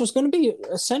 And this was going to be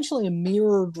essentially a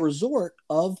mirrored resort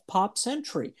of Pop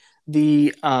Century.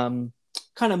 The kind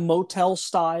of motel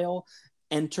style,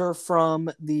 enter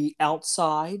from the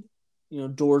outside,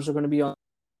 doors are going to be on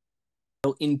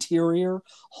interior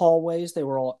hallways. They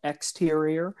were all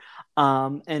exterior,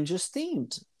 and just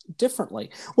themed differently.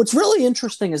 What's really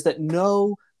interesting is that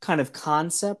no kind of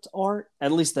concept art,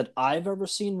 at least that I've ever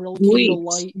seen, really came to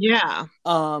light. Yeah.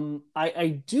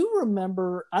 I do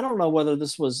remember, I don't know whether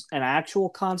this was an actual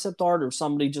concept art or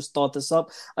somebody just thought this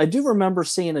up. I do remember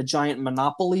seeing a giant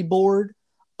Monopoly board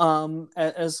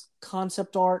as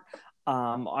concept art.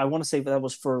 I want to say that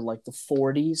was for like the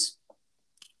 40s.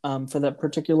 For that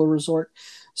particular resort.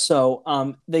 So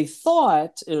they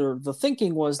thought, or the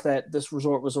thinking was, that this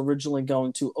resort was originally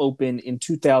going to open in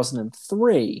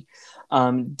 2003.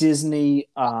 Disney,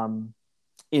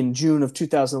 in June of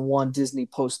 2001, Disney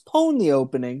postponed the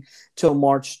opening till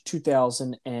March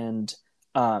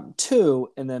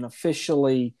 2002, and then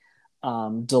officially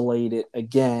delayed it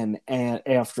again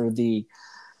after the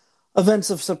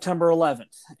events of September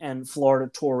 11th, and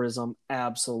Florida tourism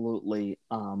absolutely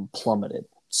plummeted.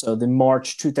 So the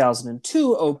March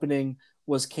 2002 opening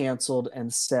was canceled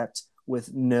and set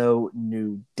with no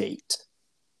new date.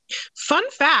 Fun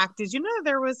fact, did you know that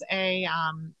there was a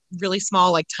really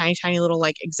small, like tiny little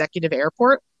like executive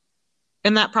airport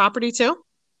in that property too?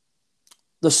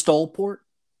 The Stollport?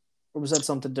 Or was that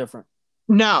something different?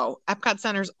 No, Epcot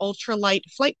Center's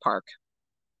ultralight flight park.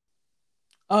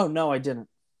 Oh, no, I didn't.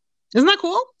 Isn't that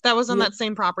cool? That was on that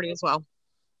same property as well.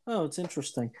 Oh, it's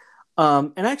interesting.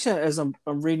 And actually, as I'm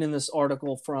reading this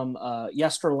article from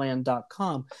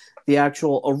yesterland.com, the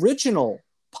actual original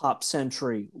Pop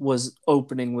Century was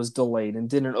delayed and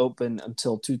didn't open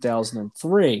until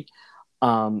 2003.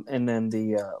 And then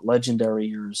the Legendary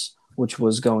Years, which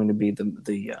was going to be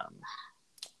the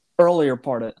earlier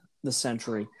part of the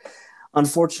century,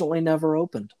 unfortunately never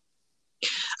opened.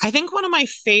 I think one of my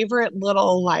favorite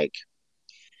little like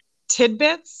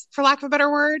tidbits, for lack of a better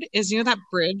word, is that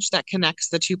bridge that connects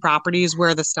the two properties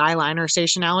where the Skyliner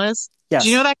station now is? Yes. Do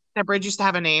you know that bridge used to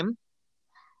have a name?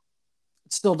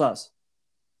 It still does.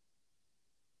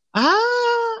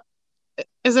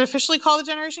 Is it officially called the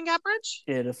Generation Gap Bridge?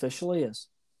 It officially is.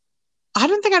 I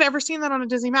didn't think I'd ever seen that on a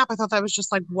Disney map. I thought that was just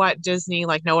like what Disney,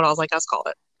 like know-it-alls like us, called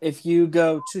it. If you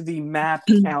go to the map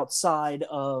outside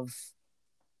of,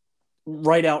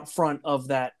 right out front of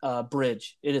that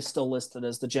bridge, it is still listed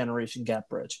as the Generation Gap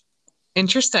Bridge.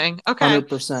 Interesting. Okay.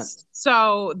 100%.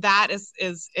 So that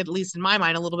is at least in my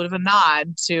mind, a little bit of a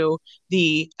nod to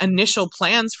the initial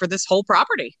plans for this whole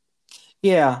property.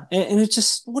 Yeah, and it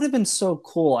just would have been so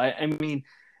cool. I mean,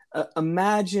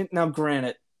 imagine, now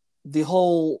granted, the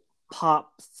whole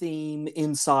pop theme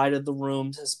inside of the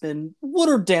rooms has been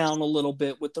watered down a little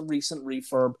bit with the recent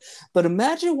refurb, but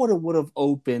imagine what it would have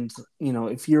opened,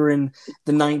 if you're in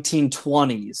the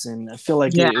 1920s. And I feel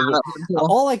like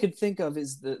all I could think of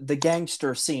is the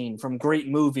gangster scene from Great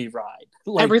Movie Ride.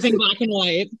 Like, everything black and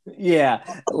white. Yeah,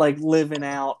 like living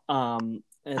out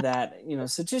that,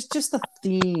 so just the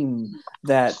theme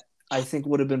that I think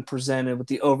would have been presented with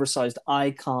the oversized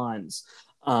icons,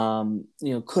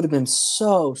 could have been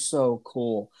so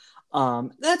cool.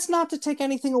 That's not to take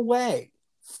anything away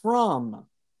from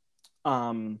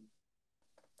um,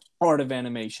 art of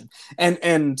animation.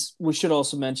 And we should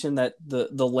also mention that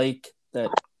the lake that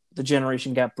the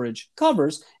Generation Gap Bridge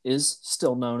covers is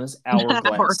still known as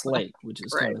Hourglass Lake, which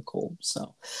is Right. kind of cool.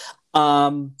 So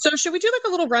so should we do like a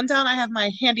little rundown? I have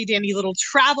my handy dandy little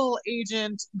travel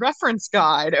agent reference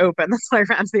guide open. That's what I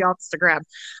ran to the office to grab.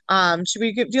 Should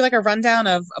we do like a rundown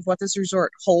of what this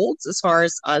resort holds as far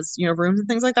as rooms and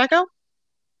things like that go?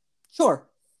 Sure.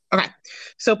 Okay.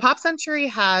 So Pop Century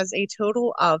has a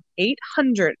total of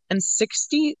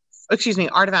 860, excuse me,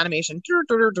 Art of Animation. Art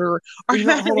of Hold on,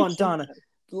 Animation. Donna.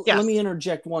 Yes. Let me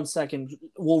interject 1 second.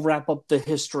 We'll wrap up the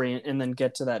history and then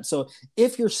get to that. So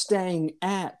if you're staying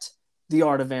at the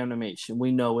Art of Animation,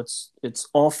 we know it's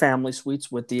all family suites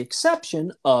with the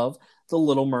exception of the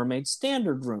Little Mermaid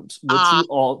standard rooms, which you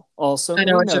all also I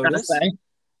know may what you're gonna notice say.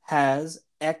 has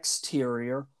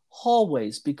exterior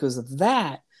hallways, because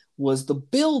that was the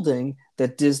building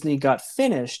that Disney got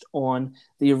finished on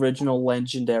the original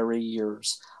Legendary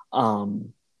Years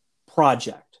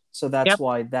project. So that's Yep.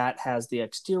 why that has the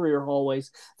exterior hallways.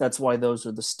 That's why those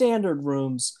are the standard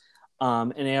rooms.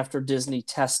 And after Disney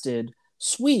tested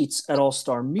suites at All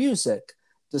Star Music,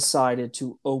 decided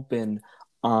to open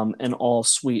an all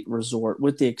suite resort,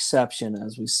 with the exception,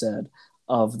 as we said,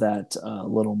 of that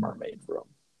Little Mermaid room.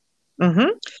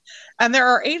 Mm-hmm. And there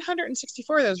are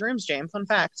 864 of those rooms, James. Fun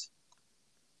fact.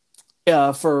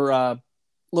 For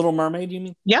Little Mermaid, you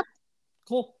mean? Yep.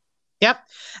 Cool. Yep.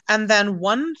 And then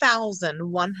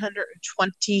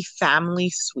 1,120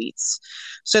 family suites.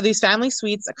 So these family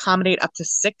suites accommodate up to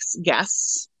 6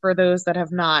 guests. For those that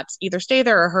have not either stayed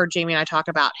there or heard Jamie and I talk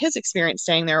about his experience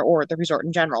staying there or the resort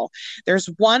in general, there's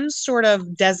one sort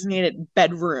of designated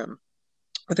bedroom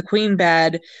with a queen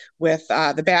bed, with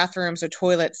the bathroom, so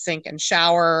toilet, sink, and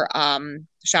shower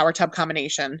tub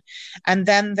combination. And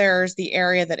then there's the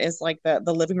area that is like the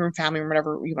living room, family room,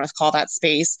 whatever you want to call that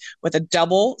space, with a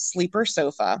double sleeper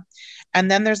sofa. And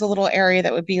then there's a little area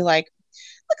that would be like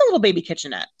a little baby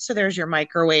kitchenette. So there's your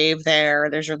microwave there,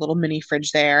 there's your little mini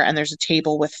fridge there, and there's a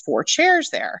table with 4 chairs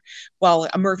there. Well,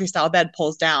 a Murphy style bed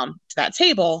pulls down to that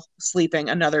table, sleeping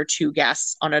another 2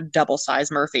 guests on a double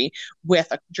size Murphy,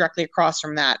 with directly across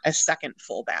from that a second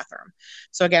full bathroom.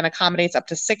 So again, accommodates up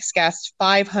to 6 guests,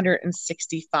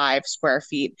 565 square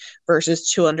feet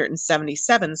versus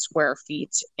 277 square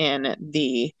feet in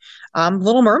the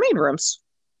Little Mermaid rooms.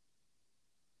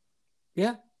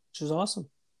 Yeah, which is awesome.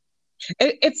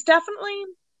 It's definitely,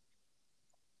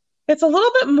 it's a little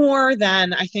bit more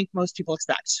than I think most people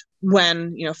expect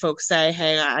when folks say,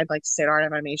 hey, I'd like to stay at Art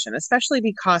of Animation, especially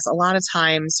because a lot of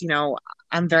times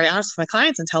I'm very honest with my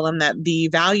clients and tell them that the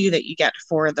value that you get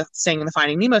for the staying in the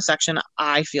Finding Nemo section,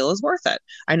 I feel, is worth it.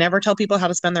 I never tell people how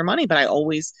to spend their money, but I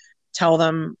always tell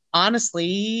them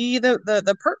honestly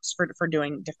the perks for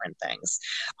doing different things.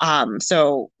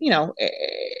 So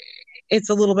it's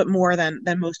a little bit more than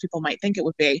most people might think it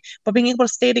would be. But being able to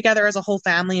stay together as a whole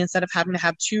family instead of having to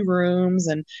have 2 rooms,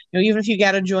 and even if you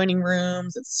get adjoining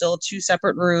rooms, it's still 2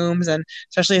 separate rooms. And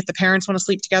especially if the parents want to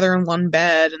sleep together in one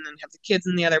bed and then have the kids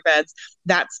in the other beds,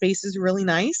 that space is really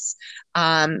nice.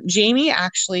 Jamie,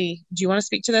 actually, do you want to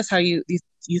speak to this? How you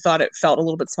thought it felt a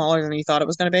little bit smaller than you thought it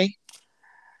was going to be?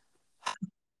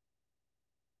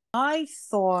 I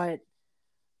thought,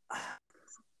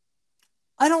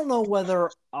 I don't know whether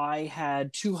I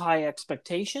had too high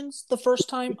expectations the first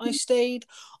time I stayed,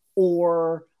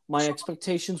 or my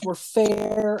expectations were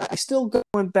fair. I still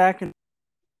going back and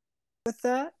with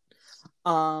that.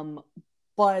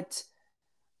 But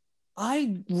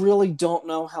I really don't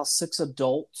know how 6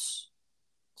 adults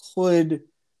could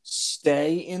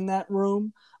stay in that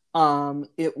room.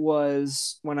 It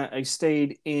was when I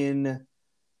stayed in,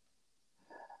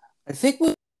 I think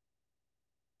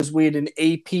we had an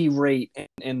AP rate,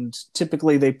 and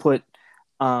typically they put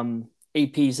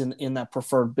APs in that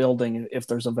preferred building if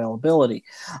there's availability,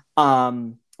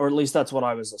 or at least that's what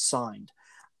I was assigned.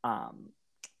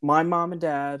 My mom and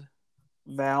dad,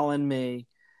 Val and me,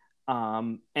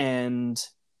 and Aiden.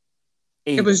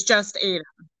 It was just Aiden.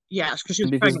 Yes, because she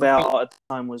was because pregnant. Val at the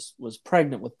time was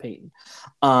pregnant with Peyton.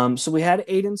 So we had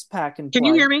Aiden's pack and play. Can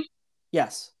you hear me?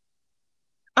 Yes.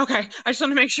 Okay, I just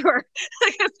want to make sure.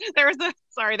 there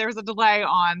was a delay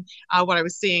on what I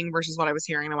was seeing versus what I was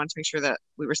hearing. I wanted to make sure that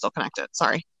we were still connected.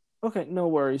 Sorry. Okay, no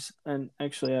worries. And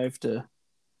actually, I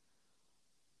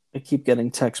keep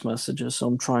getting text messages, so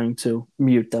I'm trying to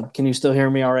mute them. Can you still hear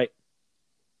me all right?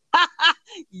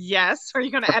 Yes. Are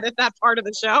you going to edit that part of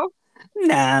the show?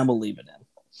 Nah, we'll leave it in.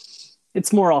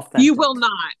 It's more You authentic. will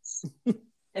not.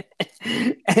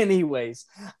 Anyways,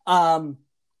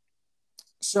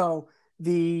 so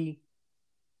the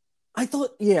I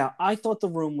thought the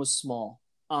room was small.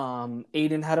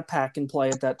 Aiden had a pack and play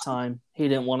at that time. He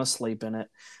didn't want to sleep in it,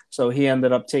 so he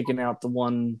ended up taking out the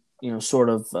one, sort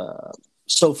of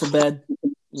sofa bed,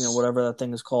 whatever that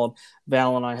thing is called.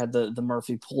 Val and I had the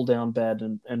Murphy pull down bed,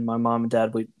 and my mom and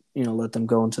dad, we let them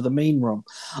go into the main room.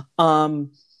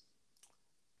 Um,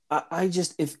 I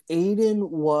just, if Aiden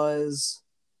was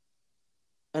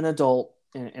an adult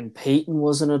and Peyton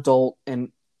was an adult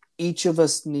and each of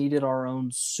us needed our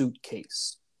own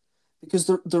suitcase, because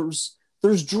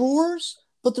there's drawers,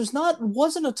 but there's not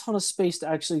wasn't a ton of space to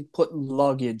actually put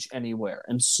luggage anywhere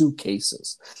and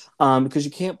suitcases, because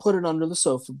you can't put it under the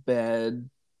sofa bed.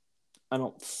 I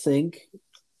don't think.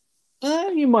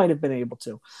 You might have been able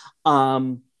to,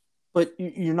 but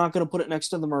you're not going to put it next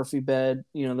to the Murphy bed.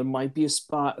 There might be a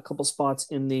couple spots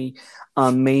in the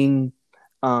main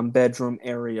bedroom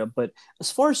area, but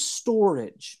as far as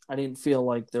storage, I didn't feel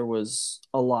like there was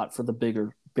a lot for the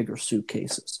bigger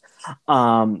suitcases.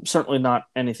 Certainly not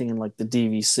anything in like the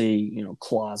DVC,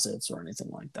 closets or anything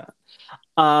like that.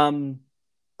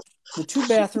 The two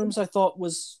bathrooms I thought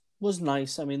was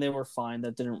nice. I mean, they were fine.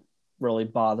 That didn't really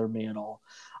bother me at all.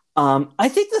 I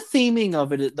think the theming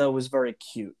of it though was very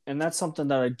cute, and that's something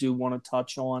that I do want to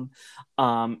touch on,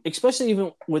 especially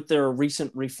even with their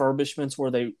recent refurbishments where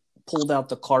they pulled out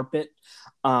the carpet.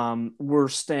 We're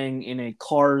staying in a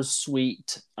Cars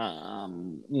suite,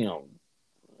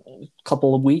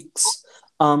 couple of weeks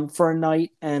for a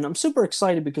night, and I'm super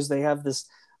excited because they have this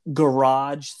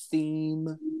garage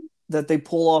theme that they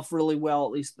pull off really well,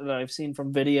 at least that I've seen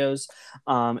from videos.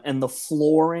 And the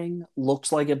flooring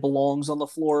looks like it belongs on the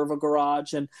floor of a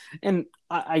garage, and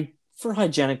I for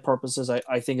hygienic purposes,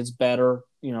 I think it's better.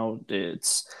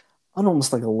 It's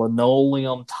almost like a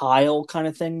linoleum tile kind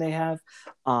of thing they have,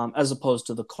 as opposed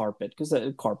to the carpet, because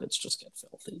the carpets just get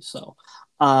filthy. So,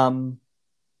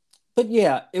 but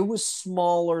yeah, it was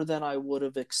smaller than I would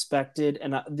have expected.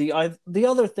 And the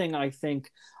other thing I think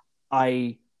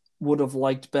I would have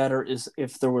liked better is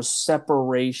if there was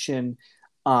separation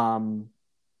in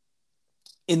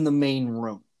the main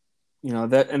room.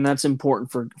 That's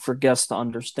important for guests to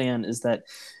understand, is that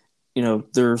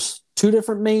there's two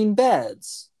different main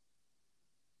beds,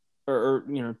 or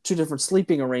two different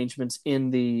sleeping arrangements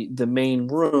in the main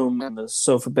room, and the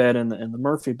sofa bed and the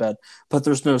Murphy bed, but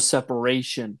there's no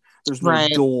separation. There's no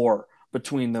Right. door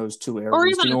between those two Or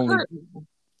areas. even The a only curtain.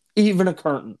 Even a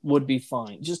curtain would be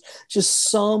fine. Just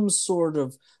some sort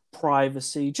of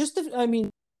privacy. I mean,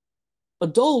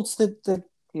 adults that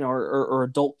or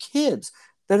adult kids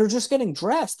that are just getting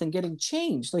dressed and getting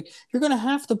changed. Like, you're going to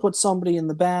have to put somebody in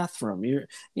the bathroom.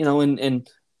 And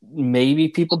maybe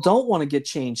people don't want to get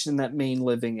changed in that main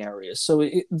living area. So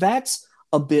that's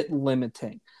a bit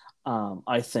limiting.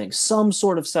 I think some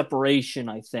sort of separation,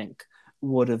 I think,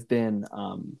 would have been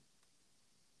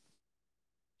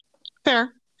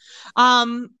Fair.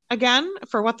 Again,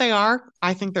 for what they are,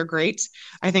 I think they're great.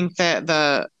 I think that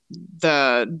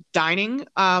the dining,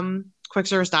 quick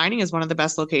service dining is one of the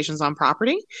best locations on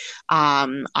property.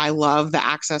 I love the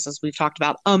access, as we've talked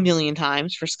about a million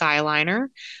times, for Skyliner.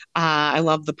 I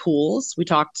love the pools. We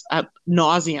talked at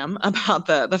nauseum about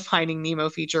the Finding Nemo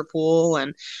feature pool,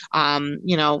 and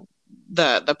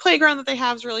the playground that they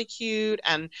have is really cute,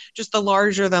 and just the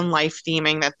larger than life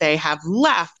theming that they have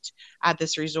left at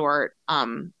this resort.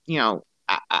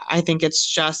 I think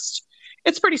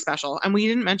it's pretty special. And we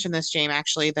didn't mention this, James,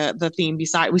 actually, the theme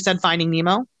beside, we said Finding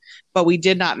Nemo, but we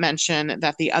did not mention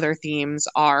that the other themes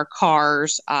are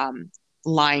Cars,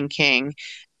 Lion King,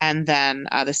 and then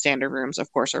the standard rooms,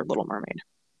 of course, are Little Mermaid.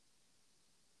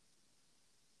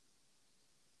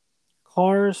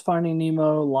 Cars, Finding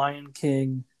Nemo, Lion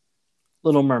King,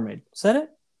 Little Mermaid. Is that it?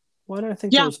 Why did I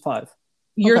think there Yeah, was five?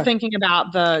 you're Okay. thinking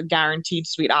about the guaranteed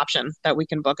suite option that we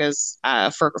can book as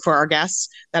for our guests,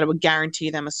 that it would guarantee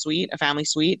them a family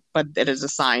suite, but it is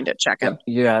assigned at check-in.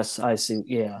 Yes, I see.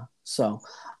 Yeah. So,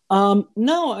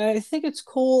 no, I think it's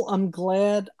cool. I'm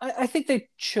glad. I think they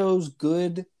chose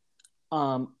good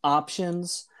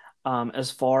options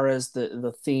as far as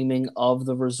the theming of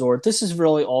the resort. This is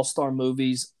really all-star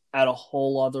movies at a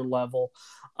whole other level.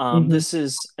 Mhm. This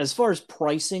is, as far as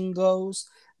pricing goes,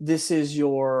 this is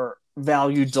your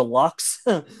value deluxe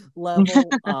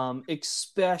level,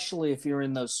 especially if you're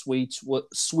in those suites,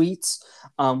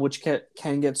 which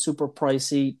can get super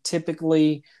pricey.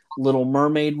 Typically, Little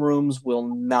Mermaid rooms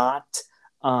will not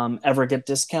ever get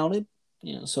discounted.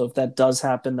 So if that does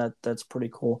happen, that's pretty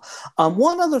cool.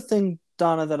 One other thing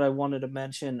Donna, that I wanted to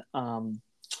mention,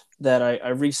 that I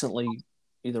recently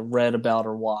either read about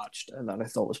or watched, and that I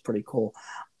thought was pretty cool.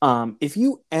 If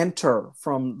you enter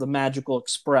from the Magical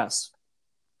Express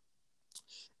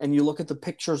and you look at the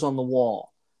pictures on the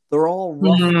wall, they're all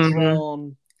rough Hmm.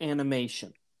 drawn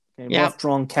animation, okay, Yep. rough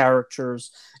drawn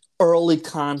characters, early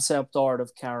concept art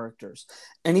of characters.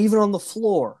 And even on the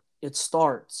floor, it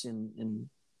starts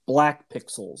in black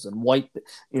pixels and white,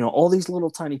 all these little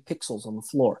tiny pixels on the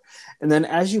floor. And then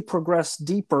as you progress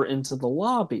deeper into the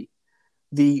lobby,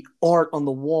 the art on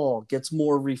the wall gets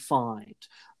more refined.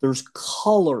 There's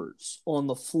colors on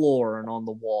the floor and on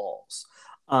the walls.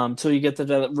 So you get to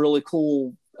that really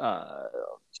cool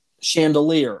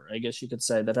chandelier, I guess you could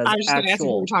say, that I has was just going to ask if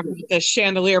you were actual, talking about the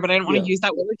chandelier, but I didn't want to yeah, use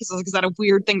that word because I was like, is that a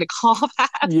weird thing to call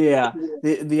that? yeah,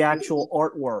 the actual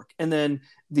artwork. And then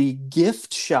the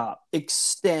gift shop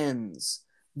extends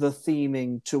the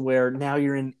theming to where now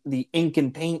you're in the ink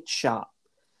and paint shop,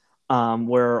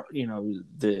 where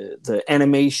the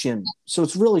animation. So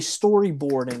it's really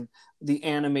storyboarding the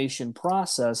animation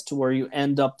process to where you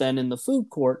end up then in the food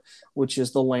court, which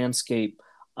is the landscape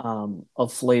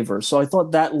of flavor. So I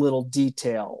thought that little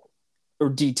detail or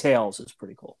details is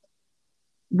pretty cool.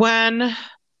 When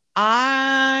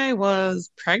I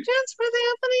was pregnant with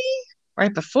Anthony,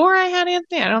 right before I had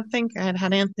Anthony, I don't think I had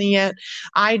had Anthony yet.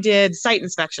 I did site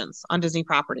inspections on Disney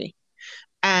property.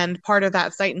 And part of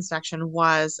that site inspection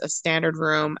was a standard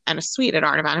room and a suite at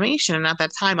Art of Animation. And at that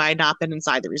time, I had not been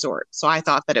inside the resort. So I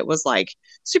thought that it was like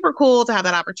super cool to have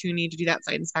that opportunity to do that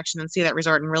site inspection and see that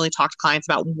resort and really talk to clients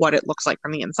about what it looks like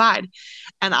from the inside.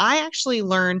 And I actually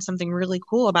learned something really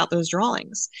cool about those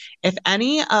drawings. If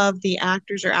any of the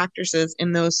actors or actresses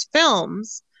in those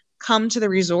films come to the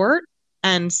resort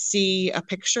and see a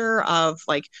picture of,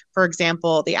 like, for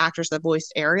example, the actress that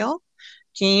voiced Ariel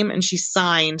came and she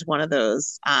signed one of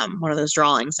those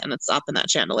drawings, and it's up in that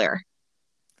chandelier.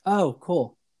 Oh,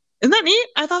 cool. Isn't that neat?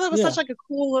 I thought that was such Yeah. like a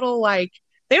cool little, like,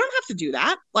 they don't have to do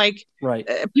that. Like, Right.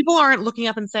 people aren't looking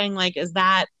up and saying, like, is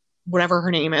that whatever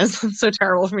her name is? It's so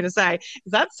terrible for me to say.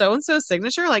 Is that so and so's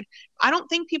signature? Like, I don't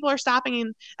think people are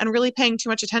stopping and really paying too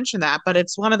much attention to that, but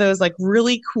it's one of those like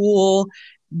really cool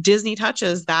Disney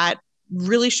touches that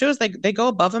really shows they go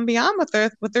above and beyond with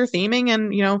their theming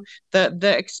and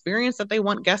the experience that they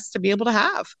want guests to be able to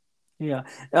have. Yeah.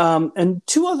 And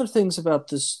two other things about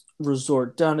this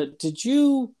resort. Donna, did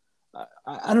you?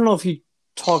 I don't know if you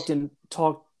talked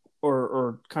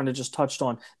or kind of just touched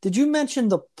on. Did you mention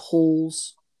the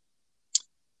pools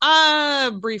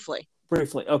Briefly.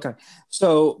 briefly? Okay.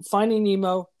 So Finding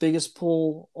Nemo, biggest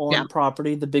pool Yeah. on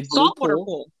property, the big blue Saltwater pool,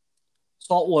 pool.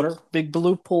 saltwater, big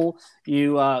blue pool.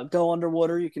 You go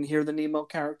underwater, you can hear the Nemo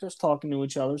characters talking to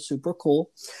each other. Super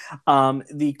cool.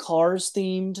 The Cars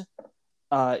themed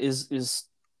is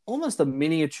almost a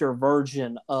miniature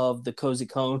version of the Cozy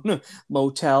Cone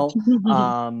Motel,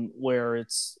 where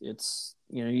it's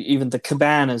even the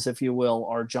cabanas, if you will,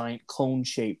 are giant cone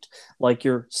shaped, like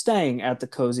you're staying at the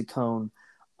Cozy Cone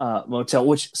Motel.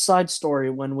 Which, side story,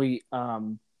 when we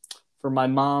for my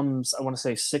mom's, I want to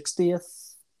say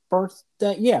 60th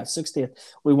birthday, yeah, 60th,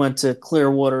 we went to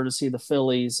Clearwater to see the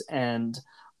Phillies and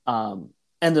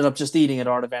ended up just eating at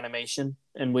Art of Animation,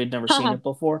 and we'd never seen it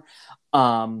before.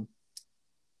 Um,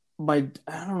 I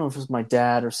don't know if it was my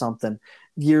dad or something,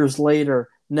 years later,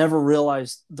 never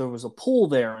realized there was a pool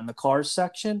there in the cars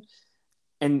section.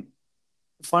 And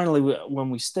finally, when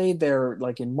we stayed there,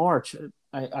 like in March,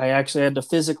 I actually had to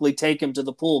physically take him to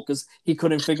the pool because he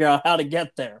couldn't figure out how to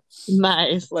get there.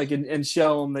 Nice. Like, and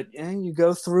show him that you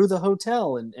go through the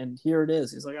hotel and here it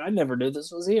is. He's like, I never knew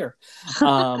this was here.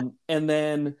 And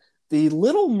then the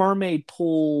Little Mermaid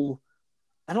pool,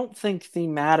 I don't think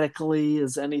thematically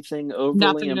is anything overly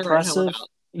Nothing to write home impressive. about.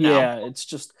 No. Yeah, it's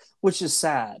just, which is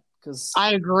sad because,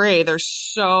 I agree. There's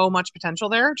so much potential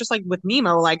there. Just like with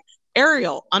Nemo, like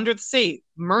Ariel, Under the Sea,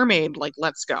 Mermaid, like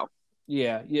let's go.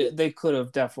 yeah, they could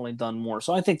have definitely done more.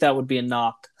 So I think that would be a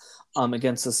knock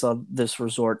against this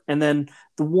resort. And then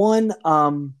the one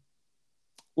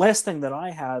last thing that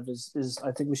I have is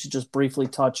I think we should just briefly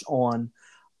touch on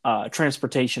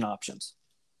transportation options.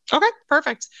 Okay,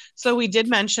 perfect. So we did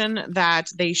mention that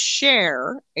they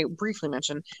briefly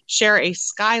mentioned, share a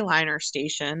Skyliner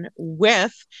station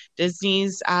with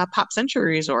Disney's Pop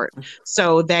Century Resort.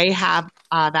 So they have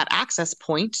that access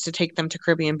point to take them to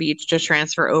Caribbean Beach to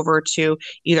transfer over to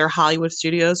either Hollywood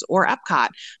Studios or Epcot.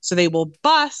 So they will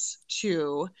bus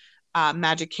to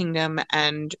Magic Kingdom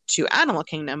and to Animal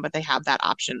Kingdom, but they have that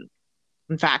option.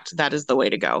 In fact, that is the way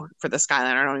to go for the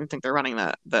Skyliner. I don't even think they're running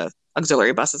the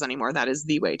auxiliary buses anymore. That is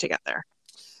the way to get there.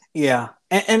 Yeah,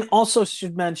 and also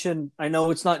should mention, I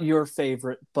know it's not your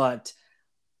favorite, but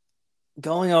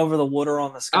going over the water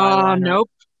on the Oh, Skyliner nope.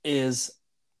 is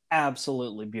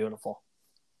absolutely beautiful.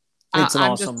 It's an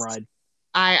I'm awesome just ride.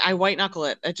 I white knuckle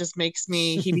it. It just makes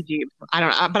me heebie-jeeb. I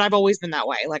don't but I've always been that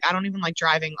way. Like I don't even like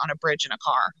driving on a bridge in a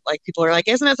car. Like people are like,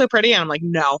 "Isn't it so pretty?" And I'm like,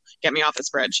 "No, get me off this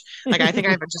bridge." Like I think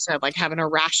I just have an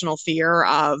irrational fear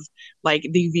of like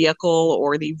the vehicle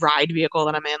or the ride vehicle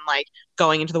that I'm in, like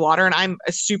going into the water. And I'm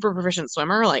a super proficient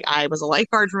swimmer. Like I was a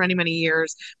lifeguard for many, many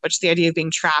years, but just the idea of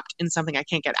being trapped in something I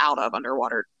can't get out of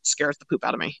underwater scares the poop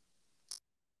out of me.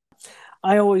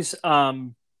 I always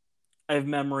I have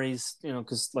memories,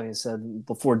 because like I said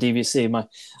before DVC,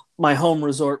 my home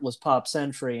resort was Pop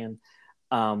Century, and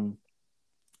um,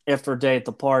 after a day at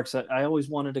the parks, I always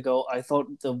wanted to go. I thought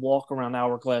the walk around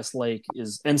Hourglass Lake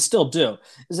is, and still do,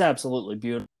 is absolutely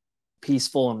beautiful,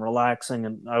 peaceful, and relaxing.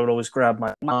 And I would always grab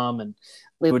my mom, and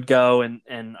we would go. And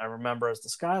I remember as the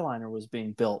Skyliner was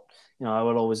being built, I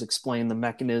would always explain the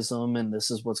mechanism, and this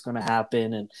is what's going to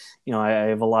happen. And I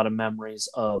have a lot of memories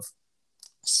of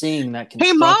seeing that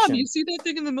Hey mom, you construction. see that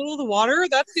thing in the middle of the water?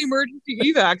 That's the emergency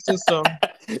evac system.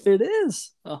 It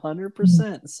is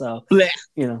 100%. So,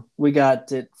 Blech. we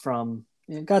got it from,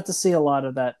 got to see a lot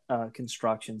of that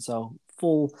construction. So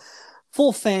full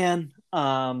fan.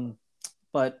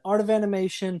 But Art of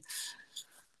Animation,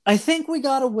 I think we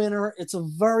got a winner. It's a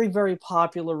very, very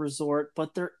popular resort,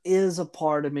 but there is a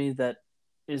part of me that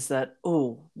is that,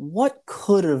 oh, what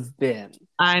could have been?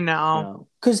 I know.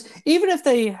 Because even if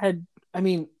they had, I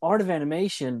mean, Art of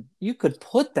Animation, you could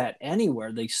put that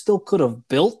anywhere. They still could have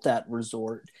built that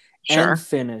resort and Sure.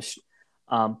 finished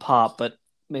Pop, but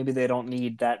maybe they don't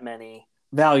need that many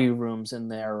value rooms in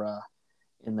their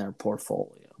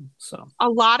portfolio. So A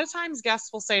lot of times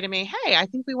guests will say to me, "Hey, I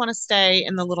think we want to stay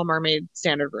in the Little Mermaid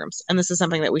standard rooms." And this is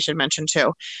something that we should mention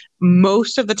too.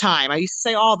 Most of the time, I used to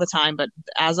say all the time, but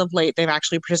as of late, they've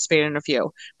actually participated in a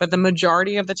few. But the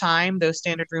majority of the time, those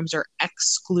standard rooms are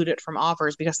excluded from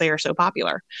offers because they are so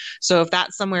popular. So if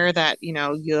that's somewhere that, you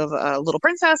have a little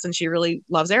princess and she really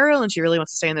loves Ariel and she really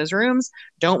wants to stay in those rooms,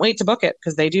 don't wait to book it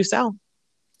because they do sell.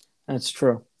 that's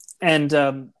true. And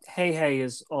Hey Hey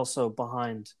is also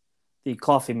behind the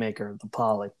coffee maker, the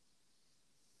Polly.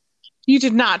 You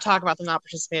did not talk about them not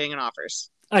participating in offers.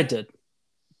 I did.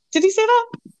 Did he say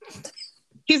that?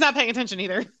 He's not paying attention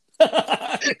either.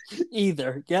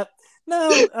 Either. Yep.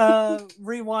 No,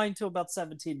 rewind to about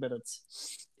 17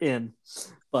 minutes in.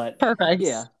 But Perfect.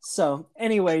 yeah. So,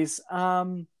 anyways,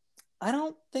 I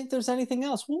don't think there's anything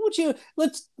else. What would you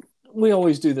we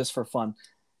always do this for fun.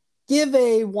 Give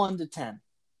a 1 to 10.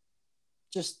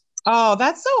 Just Oh,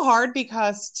 that's so hard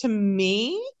because to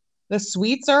me, the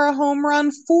suites are a home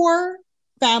run for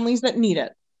families that need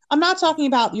it. I'm not talking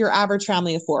about your average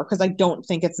family of four because I don't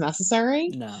think it's necessary.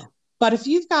 no. But if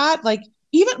you've got like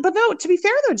but no, to be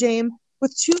fair though, James,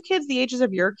 with two kids the ages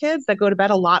of your kids that go to bed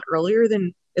a lot earlier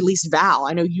than at least Val,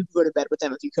 I know you go to bed with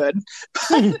them if you could,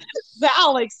 but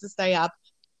Val likes to stay up.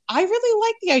 I really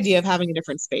like the idea of having a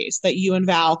different space that you and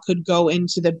Val could go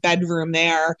into the bedroom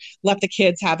there, let the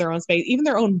kids have their own space, even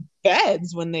their own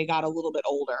beds when they got a little bit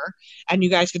older, and you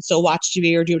guys could still watch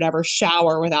TV or do whatever,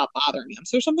 shower without bothering them.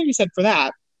 So there's something you said for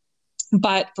that.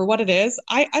 But for what it is,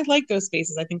 I like those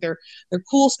spaces. I think they're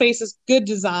cool spaces, good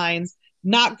designs,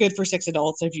 not good for six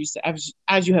adults.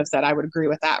 As you have said, I would agree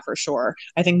with that for sure.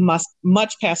 I think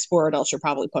much past four adults, you're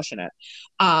probably pushing it.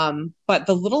 But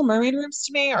the Little Mermaid rooms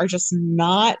to me are just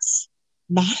not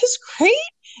as great,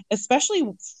 especially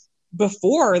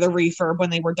before the refurb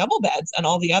when they were double beds and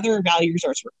all the other value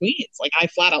resorts were queens. Like I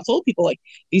flat out told people, like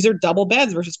these are double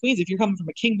beds versus queens. If you're coming from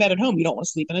a king bed at home, you don't want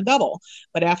to sleep in a double.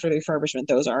 But after the refurbishment,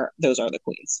 those are the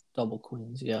queens. Double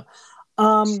queens, yeah.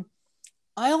 Um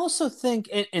I also think,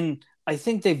 and I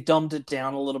think they've dumbed it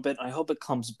down a little bit. I hope it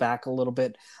comes back a little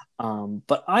bit.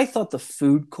 But I thought the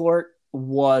food court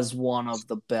was one of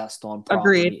the best on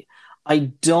Agreed. property. I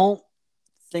don't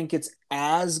think it's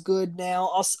as good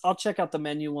now. I'll check out the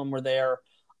menu when we're there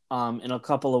in a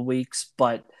couple of weeks.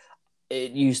 But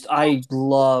I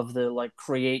love the like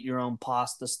create your own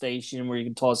pasta station where you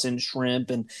can toss in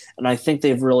shrimp, and I think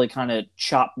they've really kind of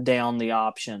chopped down the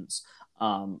options.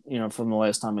 From the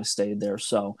last time I stayed there.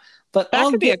 So, but That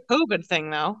I'll could be a get COVID thing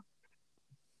though.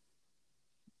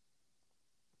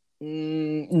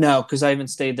 no, because I haven't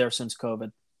stayed there since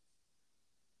COVID.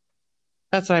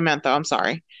 That's what I meant though. I'm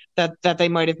sorry. That they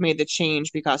might have made the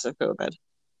change because of COVID.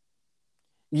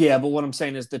 Yeah, but what I'm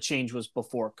saying is the change was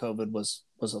before COVID was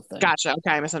a thing. Gotcha.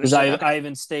 Okay, I Because misunderstood. I Okay. I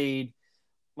haven't stayed.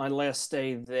 My last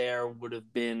stay there would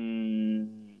have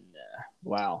been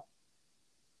wow,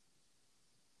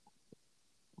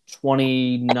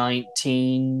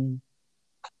 2019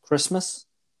 Christmas.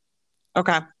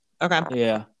 Okay. Okay.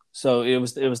 Yeah. So it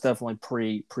was definitely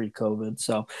pre-COVID.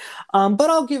 So, but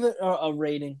I'll give it a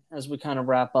rating as we kind of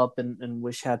wrap up and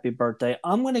wish happy birthday.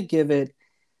 I'm gonna give it.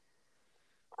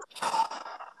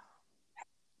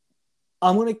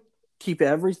 I'm gonna keep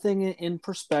everything in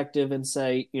perspective and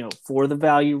say, for the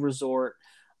value resort,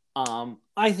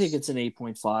 I think it's an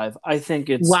 8.5. I think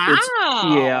it's yeah,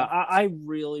 Wow. I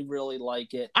really really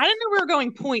like it. I didn't know we were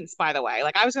going points, by the way.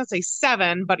 Like I was going to say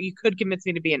 7, but you could convince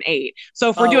me to be an 8. So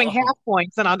if we're doing half Oh,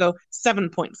 points, then I'll go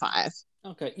 7.5.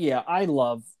 okay. Yeah, I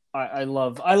love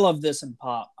this and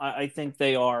pop. I think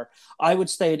they are. I would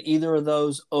stay at either of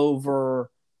those over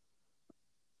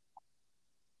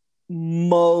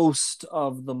most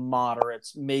of the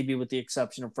moderates, maybe with the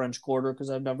exception of French Quarter because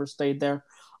I've never stayed there.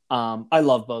 I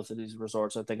love both of these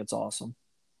resorts. I think it's awesome.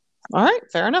 All right,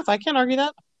 fair enough. I can't argue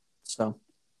that. So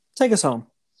take us home.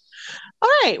 All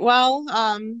right. Well,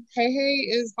 Hey Hey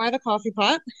is by the coffee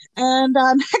pot. And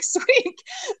next week,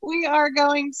 we are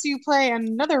going to play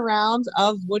another round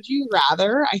of Would You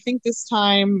Rather. I think this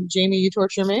time, Jamie, you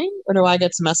torture me, or do I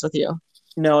get to mess with you?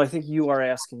 No, I think you are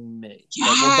asking me, but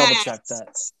we'll double check Yes.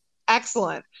 that.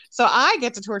 Excellent. So I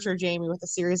get to torture Jamie with a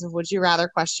series of Would You Rather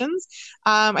questions.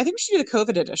 I think we should do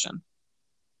the COVID edition.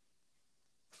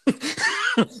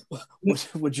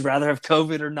 would you rather have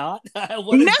COVID or not?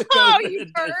 What is No, the COVID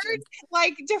you've heard edition?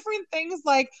 like different things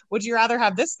like would you rather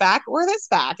have this back or this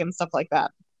back and stuff like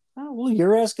that. Oh, well,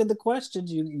 you're asking the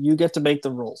questions. You get to make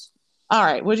the rules. All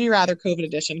right, would you rather COVID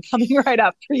edition coming right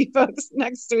up for you folks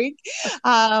next week.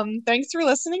 Thanks for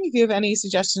listening. If you have any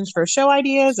suggestions for show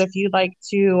ideas, if you'd like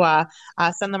to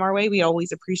send them our way, we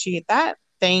always appreciate that.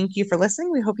 Thank you for listening.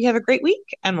 We hope you have a great week,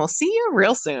 and we'll see you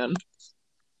real soon.